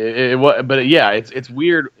 whatever. Like but yeah, it's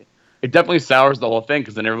weird. It definitely sours the whole thing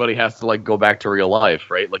because then everybody has to like go back to real life,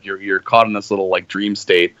 right? Like you're caught in this little like dream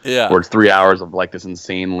state where it's 3 hours of like this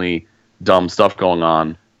insanely dumb stuff going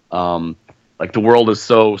on. Like the world is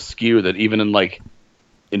so skewed that even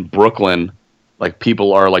in Brooklyn, like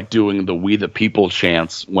people are like doing the "We the People"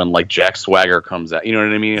 chants when like Jack Swagger comes out. You know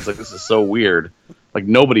what I mean? It's like, this is so weird. Like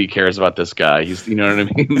nobody cares about this guy. He's, you know what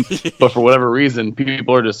I mean? But for whatever reason,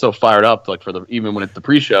 people are just so fired up, like even when it's the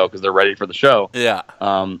pre-show, because they're ready for the show. Yeah.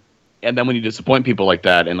 And then when you disappoint people like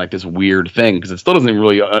that in like this weird thing, because it still doesn't even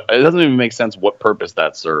really, it doesn't even make sense what purpose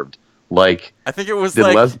that served. Like, I think it was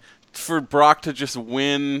like for Brock to just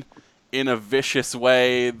win in a vicious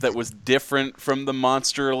way that was different from the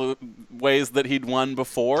monster ways that he'd won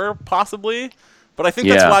before, possibly. But I think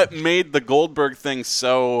that's what made the Goldberg thing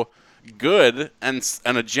so good and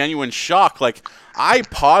a genuine shock. Like, I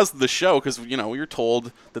paused the show because, you know, we were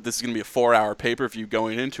told that this is going to be a 4-hour pay-per-view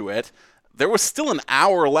going into it. There was still an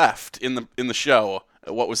hour left in the show,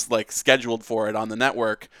 what was like scheduled for it on the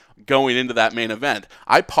network going into that main event.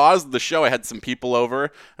 I paused the show. I had some people over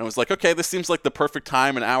and I was like, okay, this seems like the perfect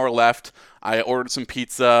time, an hour left. I ordered some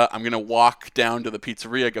pizza. I'm going to walk down to the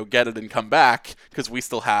pizzeria, go get it, and come back because we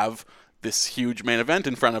still have this huge main event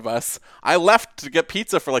in front of us. I left to get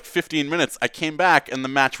pizza for like 15 minutes. I came back and the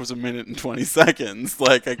match was 1 minute and 20 seconds.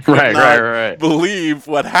 Like, I could not believe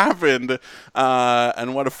what happened,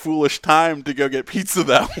 and what a foolish time to go get pizza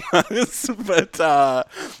that was. But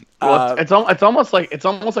well, it's almost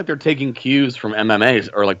like they're taking cues from MMA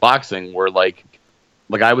or like boxing, where like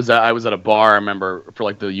I was at a bar, I remember, for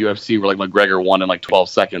like the UFC, where like McGregor won in like 12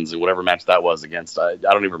 seconds, or whatever match that was against. I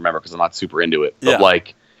don't even remember because I'm not super into it. But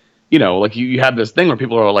like, you know, like you have this thing where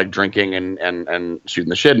people are like drinking and shooting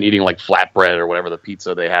the shit and eating like flatbread or whatever the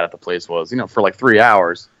pizza they had at the place was, you know, for like 3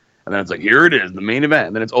 hours. And then it's like, here it is, the main event.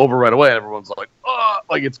 And then it's over right away. And everyone's like, oh,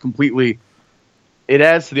 like it's completely, it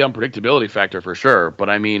adds to the unpredictability factor for sure. But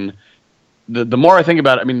I mean, the more I think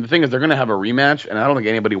about it, I mean, the thing is they're going to have a rematch, and I don't think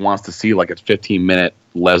anybody wants to see like a 15-minute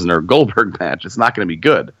Lesnar Goldberg match. It's not going to be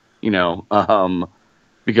good,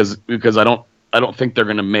 because I don't think they're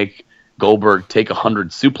going to make Goldberg take 100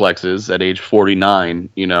 suplexes at age 49,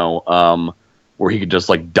 where he could just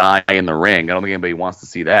like die in the ring. I don't think anybody wants to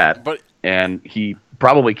see that. And he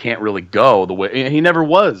probably can't really go the way he never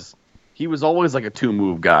was. He was always like a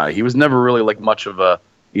 2-move guy. He was never really like much of a,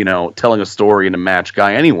 telling a story in a match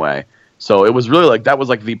guy anyway. So it was really like that was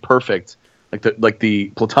like the perfect, like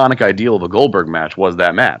the platonic ideal of a Goldberg match was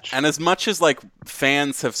that match. And as much as like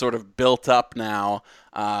fans have sort of built up now,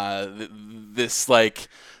 this like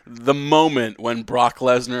the moment when Brock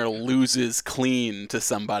Lesnar loses clean to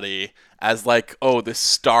somebody as like, oh, this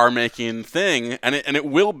star-making thing, and it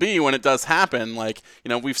will be when it does happen. Like,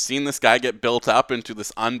 we've seen this guy get built up into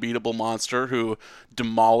this unbeatable monster who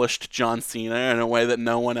demolished John Cena in a way that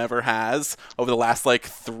no one ever has over the last like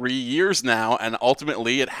 3 years now, and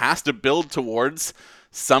ultimately it has to build towards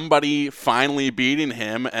somebody finally beating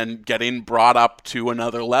him and getting brought up to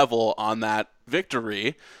another level on that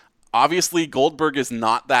victory. Obviously, Goldberg is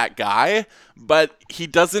not that guy, but he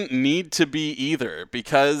doesn't need to be either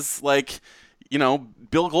because,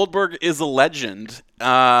 Bill Goldberg is a legend.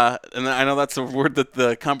 And I know that's a word that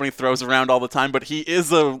the company throws around all the time, but he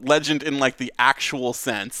is a legend in, the actual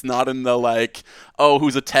sense, not in the,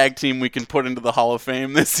 who's a tag team we can put into the Hall of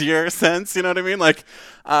Fame this year sense, you know what I mean?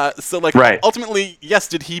 Right. Ultimately, yes,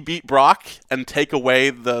 did he beat Brock and take away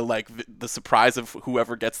the surprise of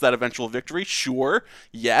whoever gets that eventual victory? Sure,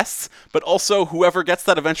 yes. But also, whoever gets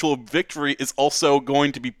that eventual victory is also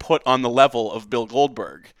going to be put on the level of Bill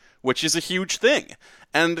Goldberg, which is a huge thing.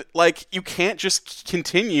 And, you can't just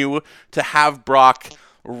continue to have Brock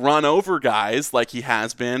run over guys like he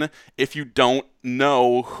has been if you don't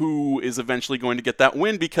know who is eventually going to get that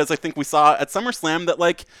win, because I think we saw at SummerSlam that,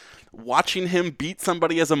 watching him beat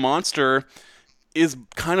somebody as a monster is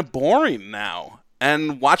kind of boring now.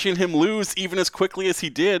 And watching him lose even as quickly as he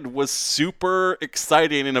did was super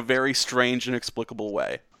exciting in a very strange and inexplicable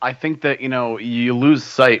way. I think that, you lose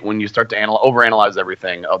sight when you start to overanalyze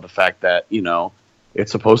everything of the fact that, it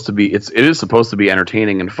is supposed to be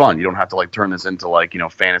entertaining and fun. You don't have to turn this into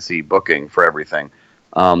fantasy booking for everything.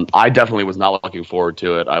 I definitely was not looking forward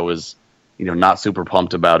to it. I was, not super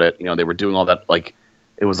pumped about it. They were doing all that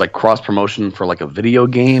it was cross promotion for a video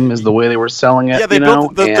game is the way they were selling it. Yeah, they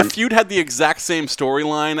built the feud had the exact same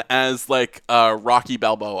storyline as Rocky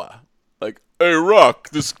Balboa. Hey Rock,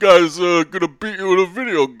 this guy's gonna beat you in a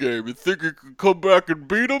video game. You think you can come back and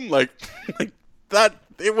beat him? That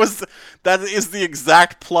is the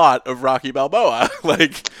exact plot of Rocky Balboa.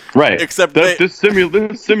 Right. Except this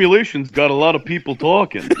simulation's got a lot of people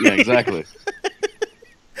talking. Yeah, exactly.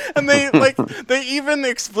 And they even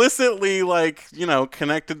explicitly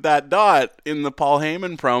connected that dot in the Paul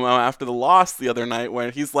Heyman promo after the loss the other night,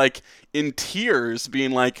 where he's in tears,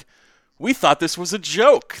 being we thought this was a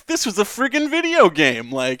joke. This was a friggin' video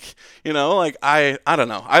game. I don't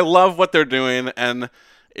know. I love what they're doing, and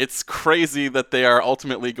it's crazy that they are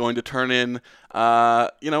ultimately going to turn in,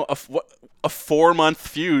 a 4-month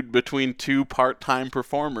feud between two part-time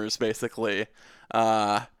performers, basically,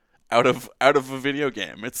 out of a video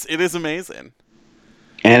game. It is amazing.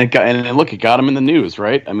 And it got him in the news,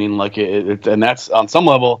 right? I mean, and that's on some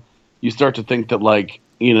level, you start to think that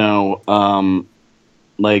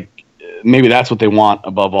maybe that's what they want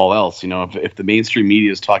above all else. If the mainstream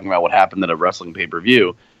media is talking about what happened at a wrestling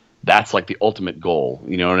pay-per-view, that's the ultimate goal.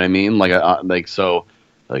 You know what I mean?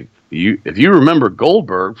 If you remember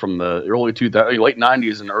Goldberg from the late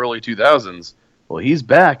 90s and early 2000s, well, he's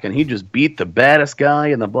back and he just beat the baddest guy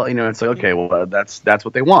in the it's okay, well, that's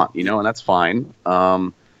what they want, and that's fine.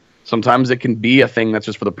 Sometimes it can be a thing that's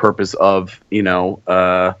just for the purpose of,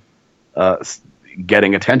 getting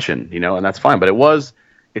attention, and that's fine. But it was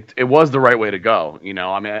the right way to go.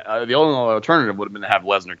 I mean, the only alternative would have been to have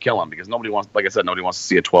Lesnar kill him, because nobody wants to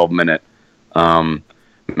see a 12-minute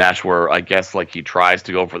match where I guess he tries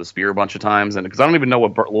to go for the spear a bunch of times, and because I don't even know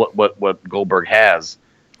what Goldberg has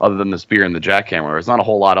other than the spear and the jackhammer. There's not a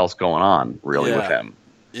whole lot else going on really with him.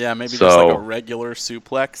 Yeah, maybe just a regular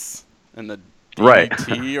suplex and the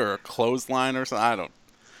DDT or a clothesline or something.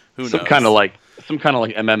 Who knows? Some kind of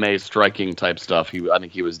MMA striking type stuff. I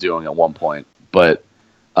think he was doing at one point, but.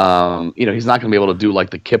 He's not going to be able to do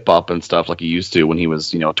the kip up and stuff like he used to when he was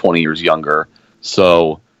 20 years younger.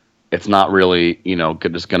 So it's not really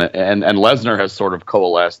just going to. And Lesnar has sort of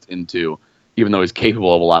coalesced into, even though he's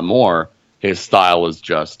capable of a lot more, his style is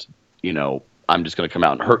just I'm just going to come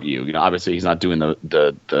out and hurt you. Obviously he's not doing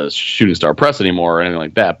the shooting star press anymore or anything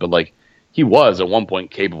like that. But he was at one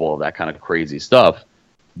point capable of that kind of crazy stuff.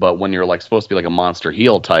 But when you're like supposed to be like a monster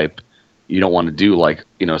heel type, you don't want to do like,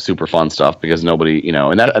 super fun stuff because nobody,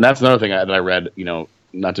 and that's another thing that I read,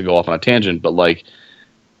 not to go off on a tangent, but like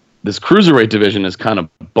this cruiserweight division is kind of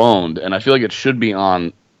boned, and I feel like it should be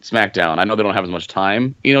on SmackDown. I know they don't have as much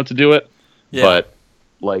time, to do it, but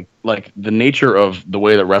like the nature of the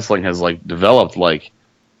way that wrestling has like developed, like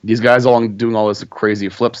these guys all doing all this crazy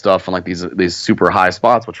flip stuff and like these super high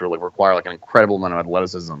spots, which are like require like an incredible amount of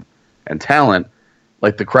athleticism and talent.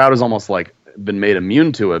 Like the crowd is almost like been made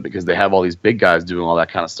immune to it because they have all these big guys doing all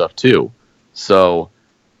that kind of stuff too. So,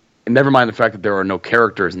 and never mind the fact that there are no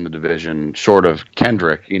characters in the division short of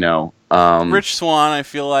Kendrick. Rich Swann, I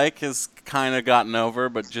feel like, has kind of gotten over,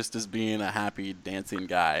 but just as being a happy dancing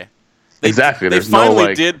guy. They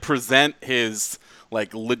finally did present his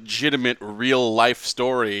like legitimate real life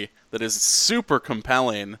story that is super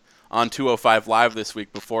compelling on 205 Live this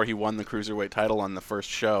week before he won the Cruiserweight title on the first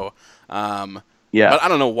show. But I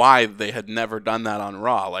don't know why they had never done that on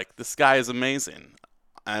Raw. Like, this guy is amazing.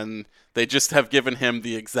 And they just have given him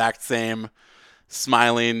the exact same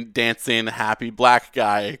smiling, dancing, happy black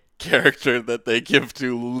guy character that they give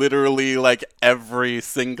to literally like every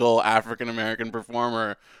single African-American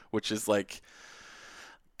performer, which is like,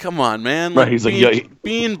 come on, man. Like, he's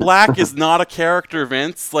being black is not a character,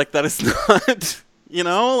 Vince. Like, that is not,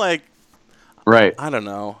 Right. I don't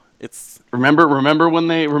know. It's remember when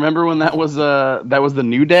that was the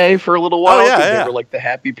New Day for a little while. Oh, yeah. They were like the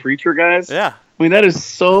happy preacher guys. Yeah. I mean, that is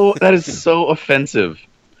so offensive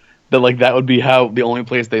that like that would be how the only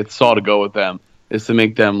place they saw to go with them is to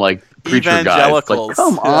make them like preacher guys. Like,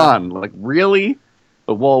 come on, like really?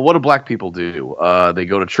 But, well, what do black people do? They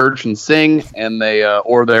go to church and sing, and they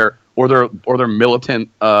or they're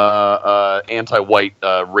militant anti-white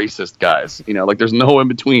racist guys. Like there's no in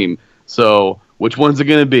between. So which one's it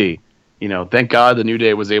going to be? Thank God the New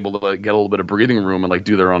Day was able to get a little bit of breathing room and like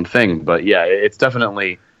do their own thing. But yeah, it's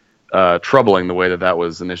definitely troubling the way that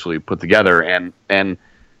was initially put together. And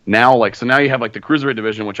now now you have like the Cruiserweight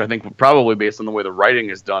division, which I think probably based on the way the writing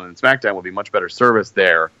is done in SmackDown will be much better service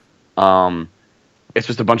there. It's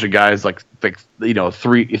just a bunch of guys like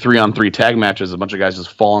 3-on-3 tag matches, a bunch of guys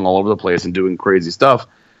just falling all over the place and doing crazy stuff.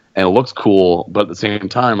 And it looks cool, but at the same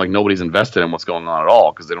time, like nobody's invested in what's going on at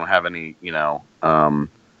all because they don't have any, the only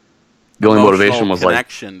motivation was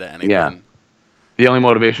connection to anything. Yeah, the only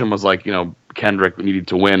motivation was like Kendrick needed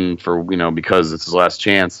to win for because it's his last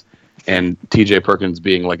chance, and T.J. Perkins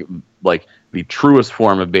being like the truest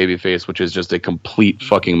form of babyface, which is just a complete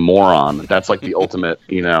fucking moron. That's like the ultimate,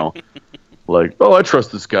 like, oh, I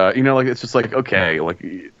trust this guy, like it's just like okay, like.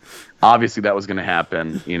 Obviously, that was going to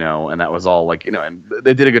happen, and that was all like, and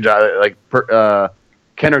they did a good job. Like,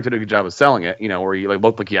 Kendrick did a good job of selling it, where he like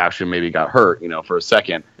looked like he actually maybe got hurt, for a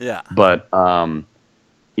second. Yeah. But, the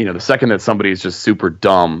second that somebody's just super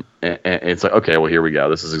dumb, and it's like, okay, well, here we go.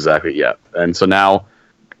 This is exactly And so now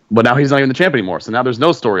he's not even the champ anymore. So now there's no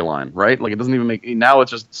storyline, right? Like, it doesn't even now it's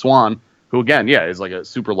just Swann, who again, is like a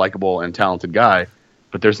super likable and talented guy.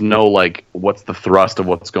 But there's no, like, what's the thrust of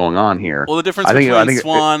what's going on here? Well, the difference between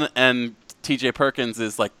Swann and T.J. Perkins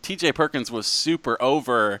is, like, T.J. Perkins was super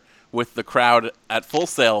over with the crowd at Full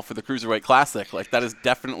Sail for the Cruiserweight Classic. Like, that is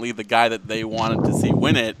definitely the guy that they wanted to see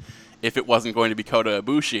win it if it wasn't going to be Kota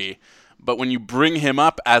Ibushi. But when you bring him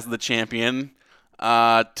up as the champion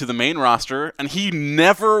to the main roster, and he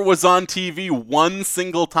never was on TV one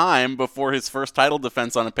single time before his first title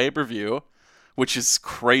defense on a pay-per-view, which is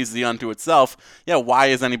crazy unto itself. Yeah, why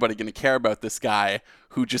is anybody going to care about this guy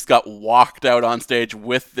who just got walked out on stage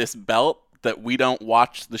with this belt that we don't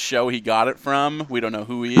watch the show he got it from? We don't know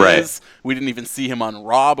who he is. We didn't even see him on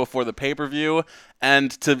Raw before the pay-per-view. And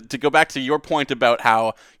to go back to your point about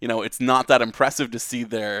how, it's not that impressive to see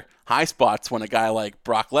their high spots when a guy like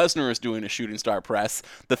Brock Lesnar is doing a shooting star press,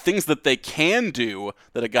 the things that they can do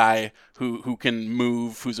that a guy who can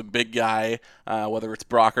move, who's a big guy, whether it's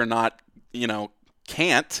Brock or not,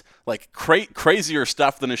 can't, like crazier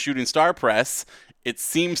stuff than a shooting star press. It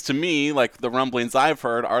seems to me like the rumblings I've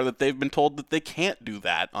heard are that they've been told that they can't do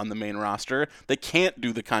that on the main roster. They can't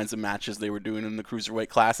do the kinds of matches they were doing in the Cruiserweight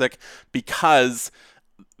Classic because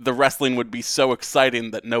the wrestling would be so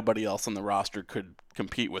exciting that nobody else on the roster could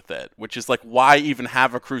compete with it, which is like, why even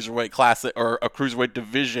have a Cruiserweight Classic or a Cruiserweight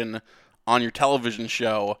division on your television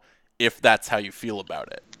show if that's how you feel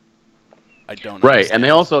about it? I don't Right, understand. And they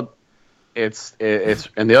also... It's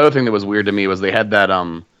and the other thing that was weird to me was they had that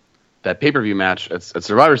pay-per-view match at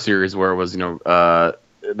Survivor Series where it was the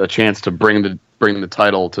chance to bring the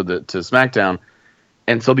title to SmackDown,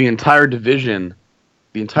 and so the entire division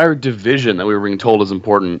that we were being told is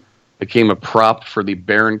important became a prop for the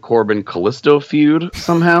Baron Corbin Callisto feud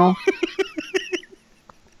somehow.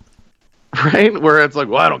 Right? Where it's like,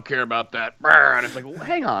 well, I don't care about that. And it's like, well,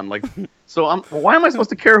 hang on. Like, so why am I supposed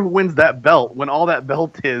to care who wins that belt when all that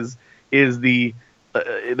belt is the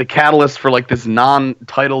catalyst for like this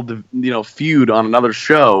non-titled, feud on another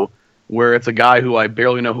show where it's a guy who I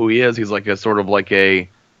barely know who he is. He's like a sort of like a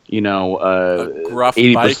gruff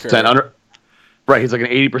 80% biker. Right, he's like an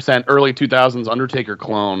 80% early 2000s Undertaker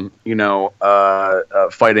clone,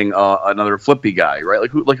 fighting another flippy guy, right?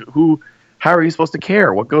 Who? How are you supposed to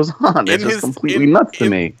care? What goes on? It's just completely nuts to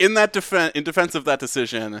me. In defense of that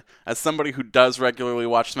decision, as somebody who does regularly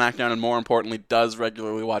watch SmackDown and more importantly does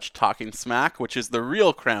regularly watch Talking Smack, which is the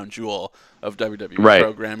real crown jewel of WWE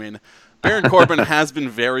programming, Baron Corbin has been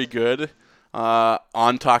very good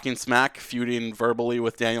on Talking Smack, feuding verbally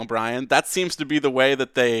with Daniel Bryan. That seems to be the way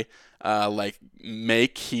that they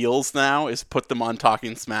make heels now, is put them on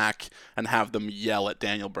Talking Smack and have them yell at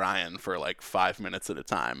Daniel Bryan for like 5 minutes at a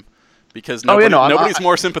time. Because nobody's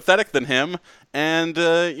more sympathetic than him, and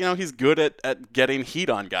he's good at getting heat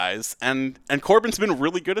on guys, and Corbin's been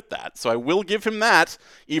really good at that. So I will give him that,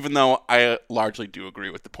 even though I largely do agree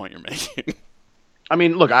with the point you're making. I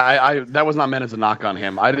mean, look, I that was not meant as a knock on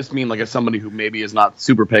him. I just mean like as somebody who maybe is not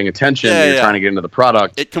super paying attention, you're trying to get into the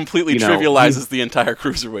product. It completely trivializes the entire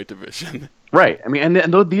cruiserweight division. Right. I mean,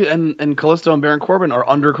 and Callisto and Baron Corbin are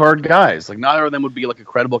undercard guys. Like, neither of them would be like a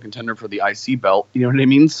credible contender for the IC belt. You know what I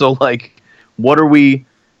mean? So like, what are we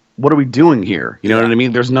doing here? You know what I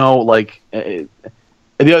mean? There's no like. The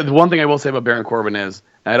one thing I will say about Baron Corbin is,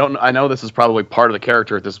 I know this is probably part of the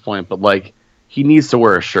character at this point, but like, he needs to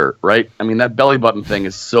wear a shirt, right? I mean, that belly button thing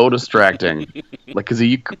is so distracting. Like, because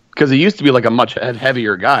he used to be like a much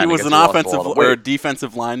heavier guy. He was an offensive or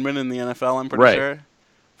defensive lineman in the NFL. I'm pretty sure.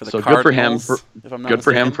 So good for him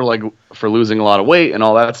for losing a lot of weight and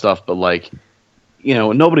all that stuff. But like,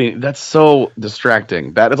 nobody. That's so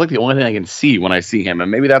distracting. That is like the only thing I can see when I see him, and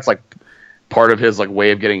maybe that's like part of his like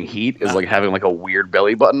way of getting heat is like having like a weird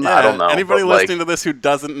belly button. I don't know. Anybody listening to this who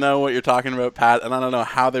doesn't know what you're talking about, Pat, and I don't know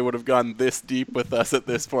how they would have gone this deep with us at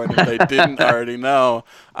this point if they didn't already know.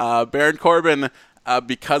 Baron Corbin,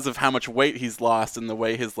 because of how much weight he's lost and the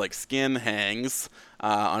way his like skin hangs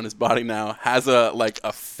on his body now, has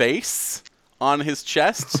a face on his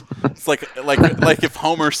chest. It's like if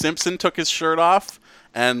Homer Simpson took his shirt off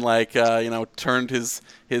and turned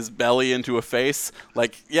his belly into a face.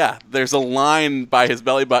 There's a line by his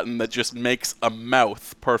belly button that just makes a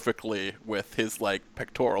mouth perfectly with his like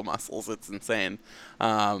pectoral muscles. It's insane.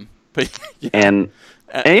 But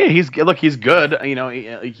he's good.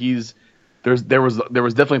 There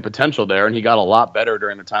was definitely potential there, and he got a lot better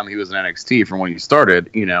during the time he was in NXT from when he started.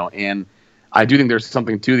 And I do think there's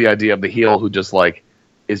something to the idea of the heel who just like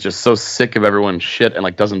is just so sick of everyone's shit and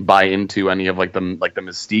like doesn't buy into any of like the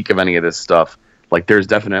mystique of any of this stuff. Like there's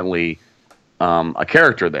definitely a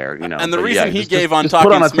character there, And the reason he gave on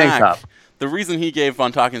Talking Smack, the reason he gave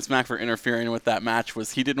on Talking Smack for interfering with that match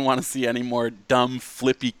was he didn't want to see any more dumb,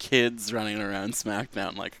 flippy kids running around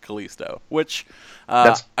SmackDown like Kalisto, which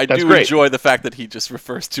I do great. Enjoy the fact that he just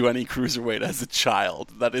refers to any cruiserweight as a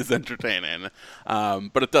child. That is entertaining,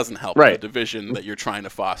 but it doesn't help the division that you're trying to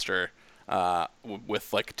foster.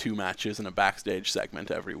 With like 2 matches and a backstage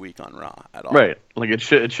segment every week on Raw at all. Right. Like it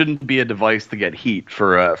shouldn't be a device to get heat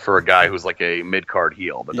for a guy who's like a mid-card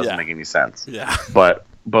heel. That doesn't make any sense. Yeah. But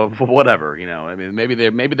whatever, I mean, maybe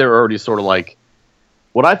they're already sort of like,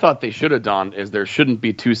 what I thought they should have done is there shouldn't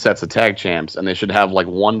be 2 sets of tag champs, and they should have like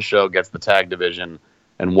one show gets the tag division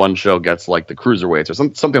and one show gets like the cruiserweights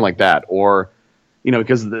or something like that. Or,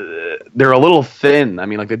 because they're a little thin. I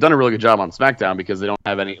mean, like they've done a really good job on SmackDown because they don't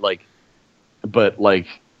have any like. But like,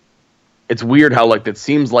 it's weird how like it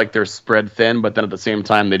seems like they're spread thin, but then at the same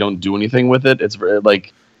time they don't do anything with it. It's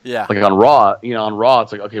like on Raw,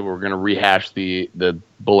 it's like, okay, we're gonna rehash the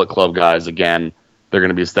Bullet Club guys again. They're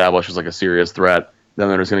gonna be established as like a serious threat. Then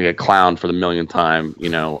they're just gonna get clowned for the millionth time,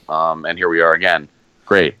 and here we are again.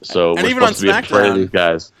 Great. So and we're even on supposed to be afraid of these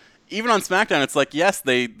guys. Even on SmackDown, it's like, yes,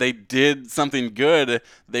 they did something good.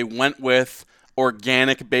 They went with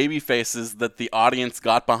organic baby faces that the audience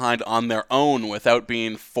got behind on their own without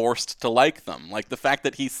being forced to like them. Like the fact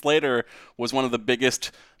that Heath Slater was one of the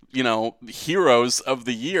biggest, heroes of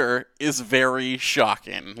the year is very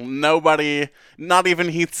shocking. Nobody, not even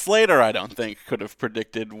Heath Slater, I don't think, could have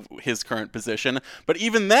predicted his current position. But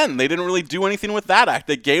even then, they didn't really do anything with that act.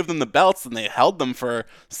 They gave them the belts and they held them for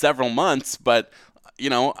several months, but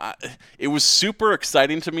it was super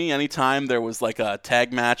exciting to me anytime there was like a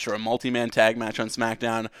tag match or a multi-man tag match on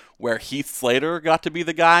SmackDown where Heath Slater got to be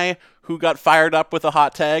the guy who got fired up with a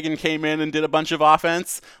hot tag and came in and did a bunch of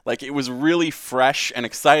offense. Like, it was really fresh and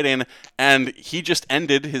exciting, and he just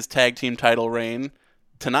ended his tag team title reign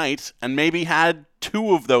tonight and maybe had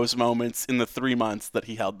 2 of those moments in the 3 months that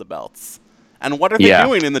he held the belts. And what are they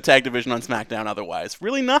doing in the tag division on SmackDown otherwise?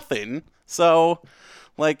 Really nothing. So,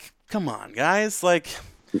 like, come on, guys. Like,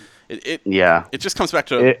 it just comes back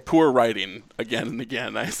to poor writing again and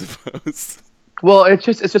again, I suppose. Well, it's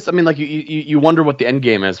just. I mean, like you wonder what the end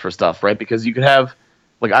game is for stuff, right? Because you could have,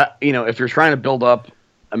 like, if you're trying to build up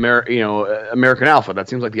American Alpha, that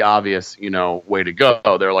seems like the obvious, way to go.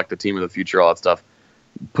 They're like the team of the future, all that stuff.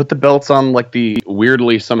 Put the belts on like the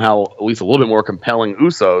weirdly somehow at least a little bit more compelling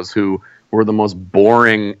Usos, who were the most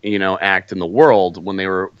boring, act in the world when they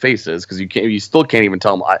were faces, because you still can't even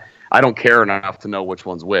tell them. I don't care enough to know which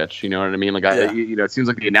one's which. You know what I mean? Like, it seems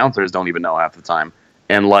like the announcers don't even know half the time,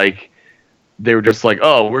 and like they were just like,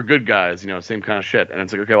 oh, we're good guys, same kind of shit. And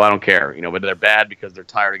it's like, okay, well, I don't care, but they're bad because they're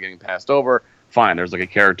tired of getting passed over. Fine, there's like a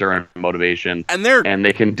character and motivation, and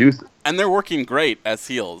they can do. And they're working great as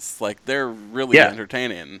heels. Like, they're really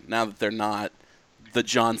entertaining now that they're not the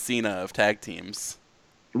John Cena of tag teams.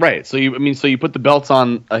 Right. So you put the belts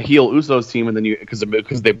on a heel Usos team, and then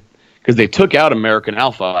because they took out American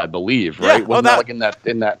Alpha, I believe, right? Wasn't that like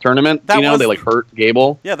in that tournament? They like hurt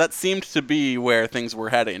Gable. Yeah, that seemed to be where things were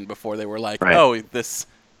heading before they were like, oh, this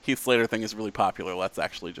Heath Slater thing is really popular. Let's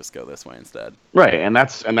actually just go this way instead. Right, and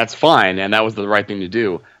that's fine, and that was the right thing to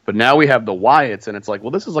do. But now we have the Wyatts, and it's like, well,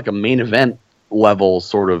 this is like a main event level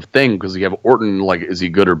sort of thing, because you have Orton, like, is he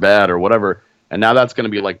good or bad or whatever, and now that's going to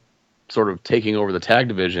be like sort of taking over the tag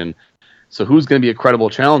division. So who's going to be a credible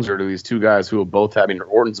challenger to these two guys who have both had? I mean,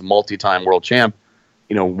 Orton's a multi-time world champ.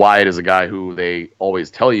 Wyatt is a guy who they always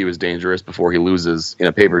tell you is dangerous before he loses in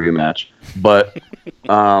a pay-per-view match. But,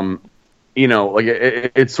 like,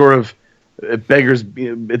 it's sort of, it beggars,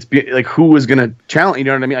 like, who is going to challenge, you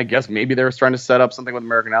know what I mean? I guess maybe they're trying to set up something with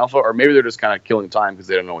American Alpha, or maybe they're just kind of killing time because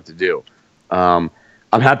they don't know what to do.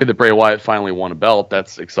 I'm happy that Bray Wyatt finally won a belt.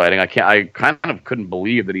 That's exciting. I kind of couldn't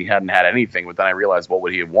believe that he hadn't had anything, but then I realized what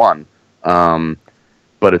would he have won.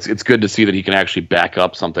 But it's good to see that he can actually back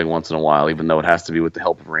up something once in a while, even though it has to be with the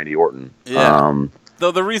help of Randy Orton. Yeah.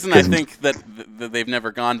 Though the reason I think that they've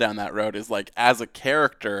never gone down that road is, like, as a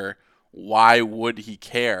character, why would he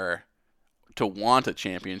care to want a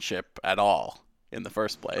championship at all in the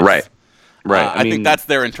first place? Right. I think that's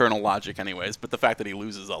their internal logic anyways, but the fact that he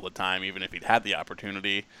loses all the time, even if he'd had the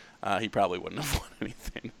opportunity, he probably wouldn't have won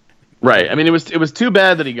anything. Right. I mean, it was too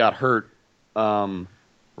bad that he got hurt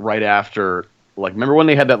right after. Like, remember when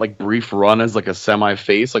they had that, like, brief run as, like, a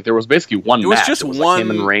semi-face? Like, there was basically one match. It was just one. Like, him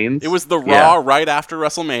and Reigns. It was the Raw right after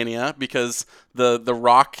WrestleMania, because the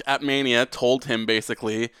Rock at Mania told him,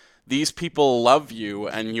 basically, these people love you,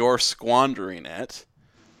 and you're squandering it.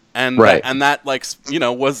 And that like,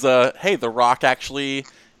 was, hey, The Rock actually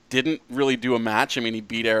didn't really do a match. I mean, he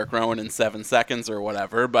beat Eric Rowan in 7 seconds or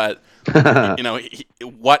whatever, but,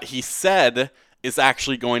 what he said is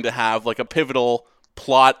actually going to have, like, a pivotal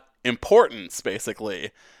plot importance,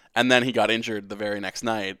 basically. And then he got injured the very next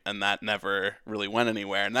night, and that never really went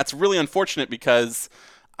anywhere. And that's really unfortunate, because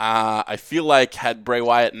I feel like had Bray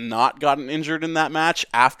Wyatt not gotten injured in that match,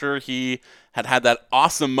 after he had that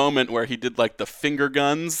awesome moment where he did, like, the finger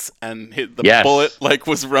guns and hit the bullet, like,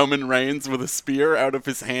 was Roman Reigns with a spear out of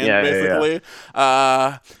his hand, basically.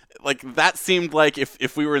 Like, that seemed like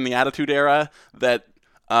if we were in the Attitude Era, that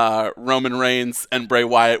Roman Reigns and Bray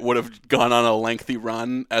Wyatt would have gone on a lengthy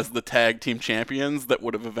run as the tag team champions that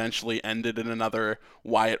would have eventually ended in another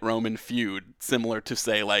Wyatt-Roman feud, similar to,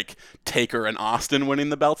 say, like, Taker and Austin winning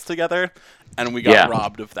the belts together, and we got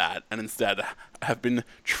robbed of that, and instead have been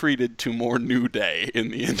treated to more New Day in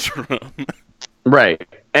the interim. Right.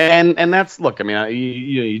 And that's, look, I mean,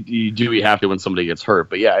 you have to when somebody gets hurt,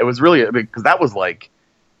 but yeah, it was really, because that was like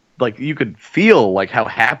you could feel like how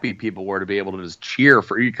happy people were to be able to just cheer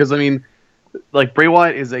for you, because I mean, like, Bray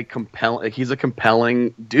Wyatt is he's a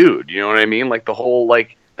compelling dude, you know what I mean? Like, the whole,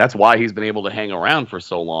 like, that's why he's been able to hang around for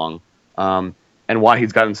so long, and why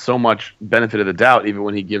he's gotten so much benefit of the doubt, even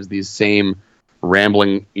when he gives these same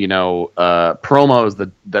rambling,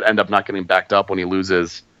 promos that end up not getting backed up when he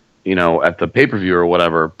loses, at the pay-per-view or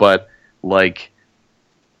whatever. But, like,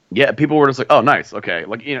 yeah, people were just like, "Oh, nice, okay."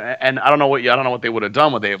 Like, and I don't know what they would have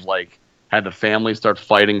done. Would they have, like, had the family start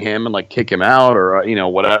fighting him and, like, kick him out, or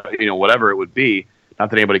whatever it would be? Not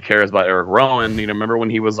that anybody cares about Eric Rowan. Remember when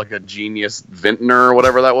he was, like, a genius vintner or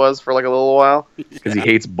whatever that was for, like, a little while because he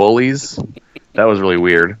hates bullies. That was really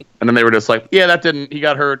weird. And then they were just like, "Yeah, he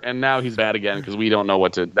got hurt, and now he's bad again because we don't know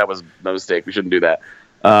what to. That was a mistake. We shouldn't do that."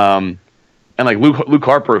 And and like Luke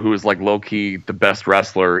Harper, who is like low key the best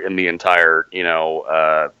wrestler in the entire, in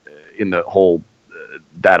the whole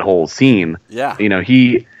that whole scene. Yeah.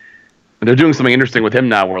 They're doing something interesting with him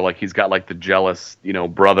now, where like he's got like the jealous,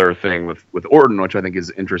 brother thing with Orton, which I think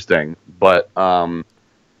is interesting. But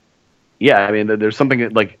yeah, I mean, there's something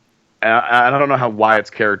that, like, I don't know how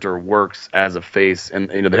Wyatt's character works as a face, and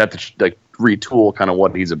they have to like retool kind of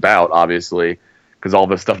what he's about, obviously, because all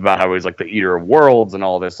this stuff about how he's like the eater of worlds and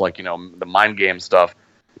all this, like, the mind game stuff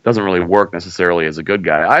doesn't really work necessarily as a good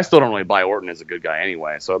guy. I still don't really buy Orton as a good guy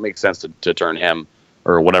anyway, so it makes sense to turn him,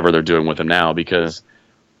 or whatever they're doing with him now, because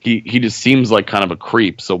he just seems like kind of a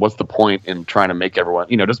creep. So what's the point in trying to make everyone,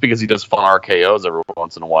 just because he does fun RKOs every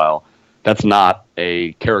once in a while, that's not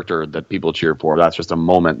a character that people cheer for. That's just a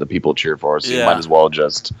moment that people cheer for. So you might as well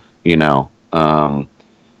just, I don't know.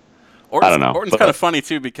 Orton's kind of funny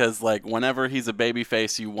too, because like whenever he's a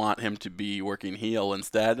babyface, you want him to be working heel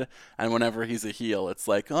instead, and whenever he's a heel, it's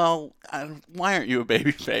like, oh, why aren't you a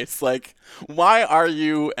babyface? Like, why are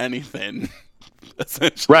you anything?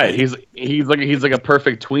 Right. He's like a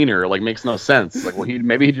perfect tweener. Like, makes no sense. Like, well,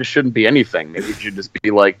 maybe he just shouldn't be anything. Maybe he should just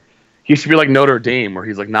be like. He should be like Notre Dame, where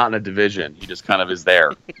he's like not in a division. He just kind of is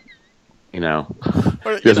there. He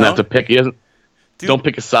doesn't have to pick. Don't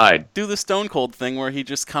pick a side. Do the Stone Cold thing where he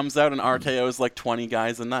just comes out and RKOs like 20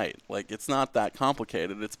 guys a night. Like, it's not that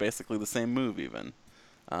complicated. It's basically the same move, even.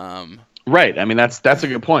 Right. I mean, that's a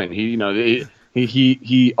good point. He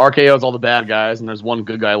RKOs all the bad guys, and there's one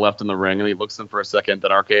good guy left in the ring, and he looks in for a second, then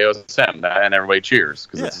RKOs him, and everybody cheers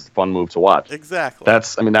because it's a fun move to watch. Exactly.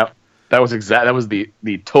 That was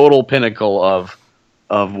the total pinnacle of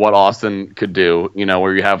what Austin could do,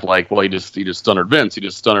 where you have like, well, he just stunnered Vince, he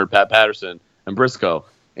just stunnered Pat Patterson and Briscoe,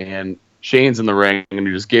 and Shane's in the ring, and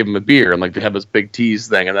he just gave him a beer, and like they have this big tease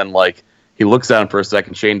thing, and then like he looks at him for a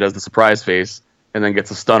second, Shane does the surprise face, and then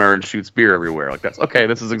gets a stunner and shoots beer everywhere. Like, that's okay.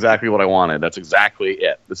 This is exactly what I wanted. That's exactly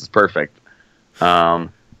it. This is perfect.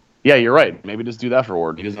 Yeah, you're right. Maybe just do that for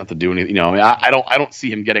Orton. He doesn't have to do anything. I don't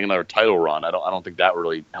see him getting another title run. I don't think that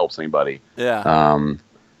really helps anybody. Yeah.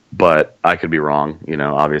 But I could be wrong.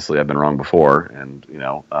 Obviously I've been wrong before, and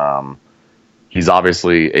he's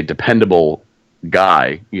obviously a dependable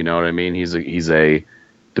guy. You know what I mean? He's a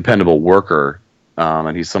dependable worker,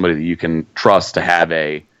 and he's somebody that you can trust to have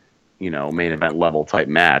a main event level type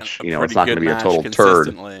match. It's not going to be a total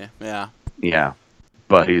turd. Yeah. Yeah.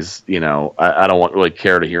 But he's, I don't really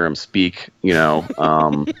care to hear him speak,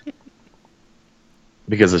 because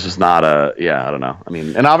it's just not I don't know. I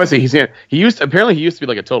mean, and obviously he used to be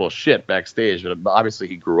like a total shit backstage, but obviously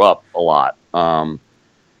he grew up a lot.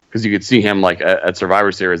 Because you could see him like at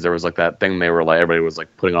Survivor Series, there was like that thing they were like, everybody was like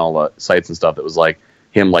putting all the sites and stuff. That was like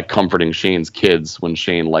him like comforting Shane's kids when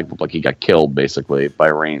Shane looked like he got killed basically by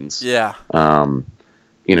Reigns. Yeah.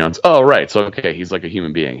 It's right. So okay, he's like a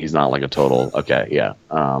human being. He's not like a total yeah.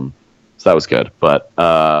 So that was good, but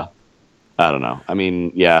I don't know. I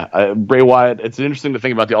mean, Bray Wyatt. It's interesting to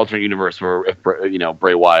think about the alternate universe where if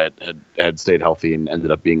Bray Wyatt had stayed healthy and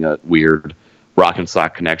ended up being a weird rock and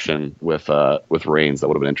sock connection with Reigns. That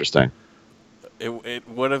would have been interesting. It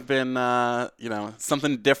would have been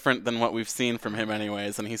something different than what we've seen from him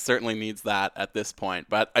anyways, and he certainly needs that at this point.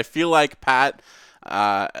 But I feel like, Pat,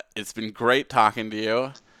 it's been great talking to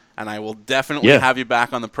you, and I will definitely have you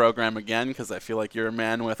back on the program again, because I feel like you're a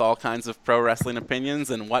man with all kinds of pro wrestling opinions,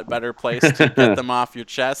 and what better place to get them off your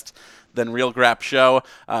chest than Real Grap Show.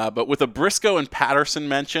 But with a Briscoe and Patterson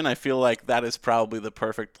mention, I feel like that is probably the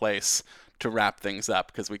perfect place to wrap things up,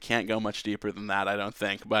 because we can't go much deeper than that, I don't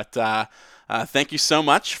think. But thank you so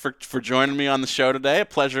much for joining me on the show today. A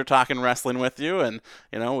pleasure talking wrestling with you, and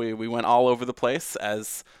we went all over the place,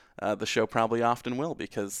 as the show probably often will,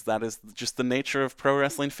 because that is just the nature of pro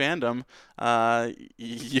wrestling fandom.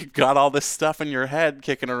 You got all this stuff in your head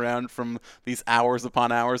kicking around from these hours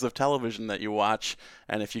upon hours of television that you watch,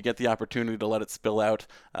 and if you get the opportunity to let it spill out,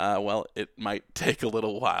 well, it might take a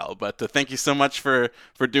little while. But thank you so much for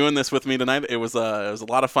doing this with me tonight. It was a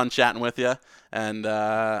lot of fun chatting with you, and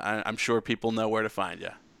I'm sure people know where to find you.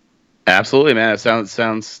 Absolutely, man. It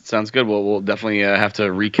sounds good. We'll definitely have to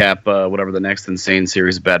recap whatever the next insane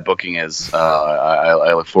series of bad booking is.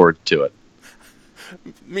 I look forward to it.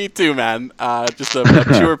 Me too, man. Just a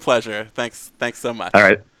pure pleasure. Thanks so much. All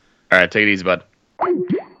right. Take it easy, bud.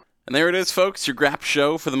 And there it is, folks, your Grap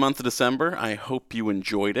Show for the month of December. I hope you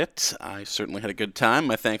enjoyed it. I certainly had a good time.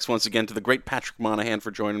 My thanks once again to the great Patrick Monahan for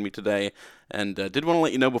joining me today. And did want to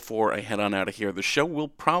let you know before I head on out of here, the show will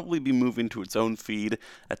probably be moving to its own feed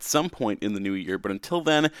at some point in the new year. But until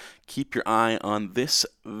then, keep your eye on this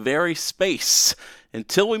very space.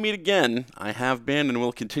 Until we meet again, I have been and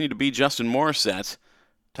will continue to be Justin Morissette.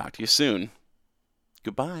 Talk to you soon.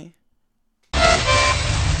 Goodbye.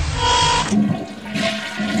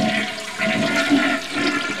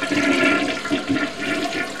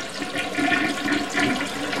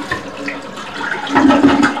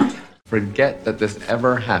 Forget that this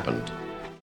ever happened.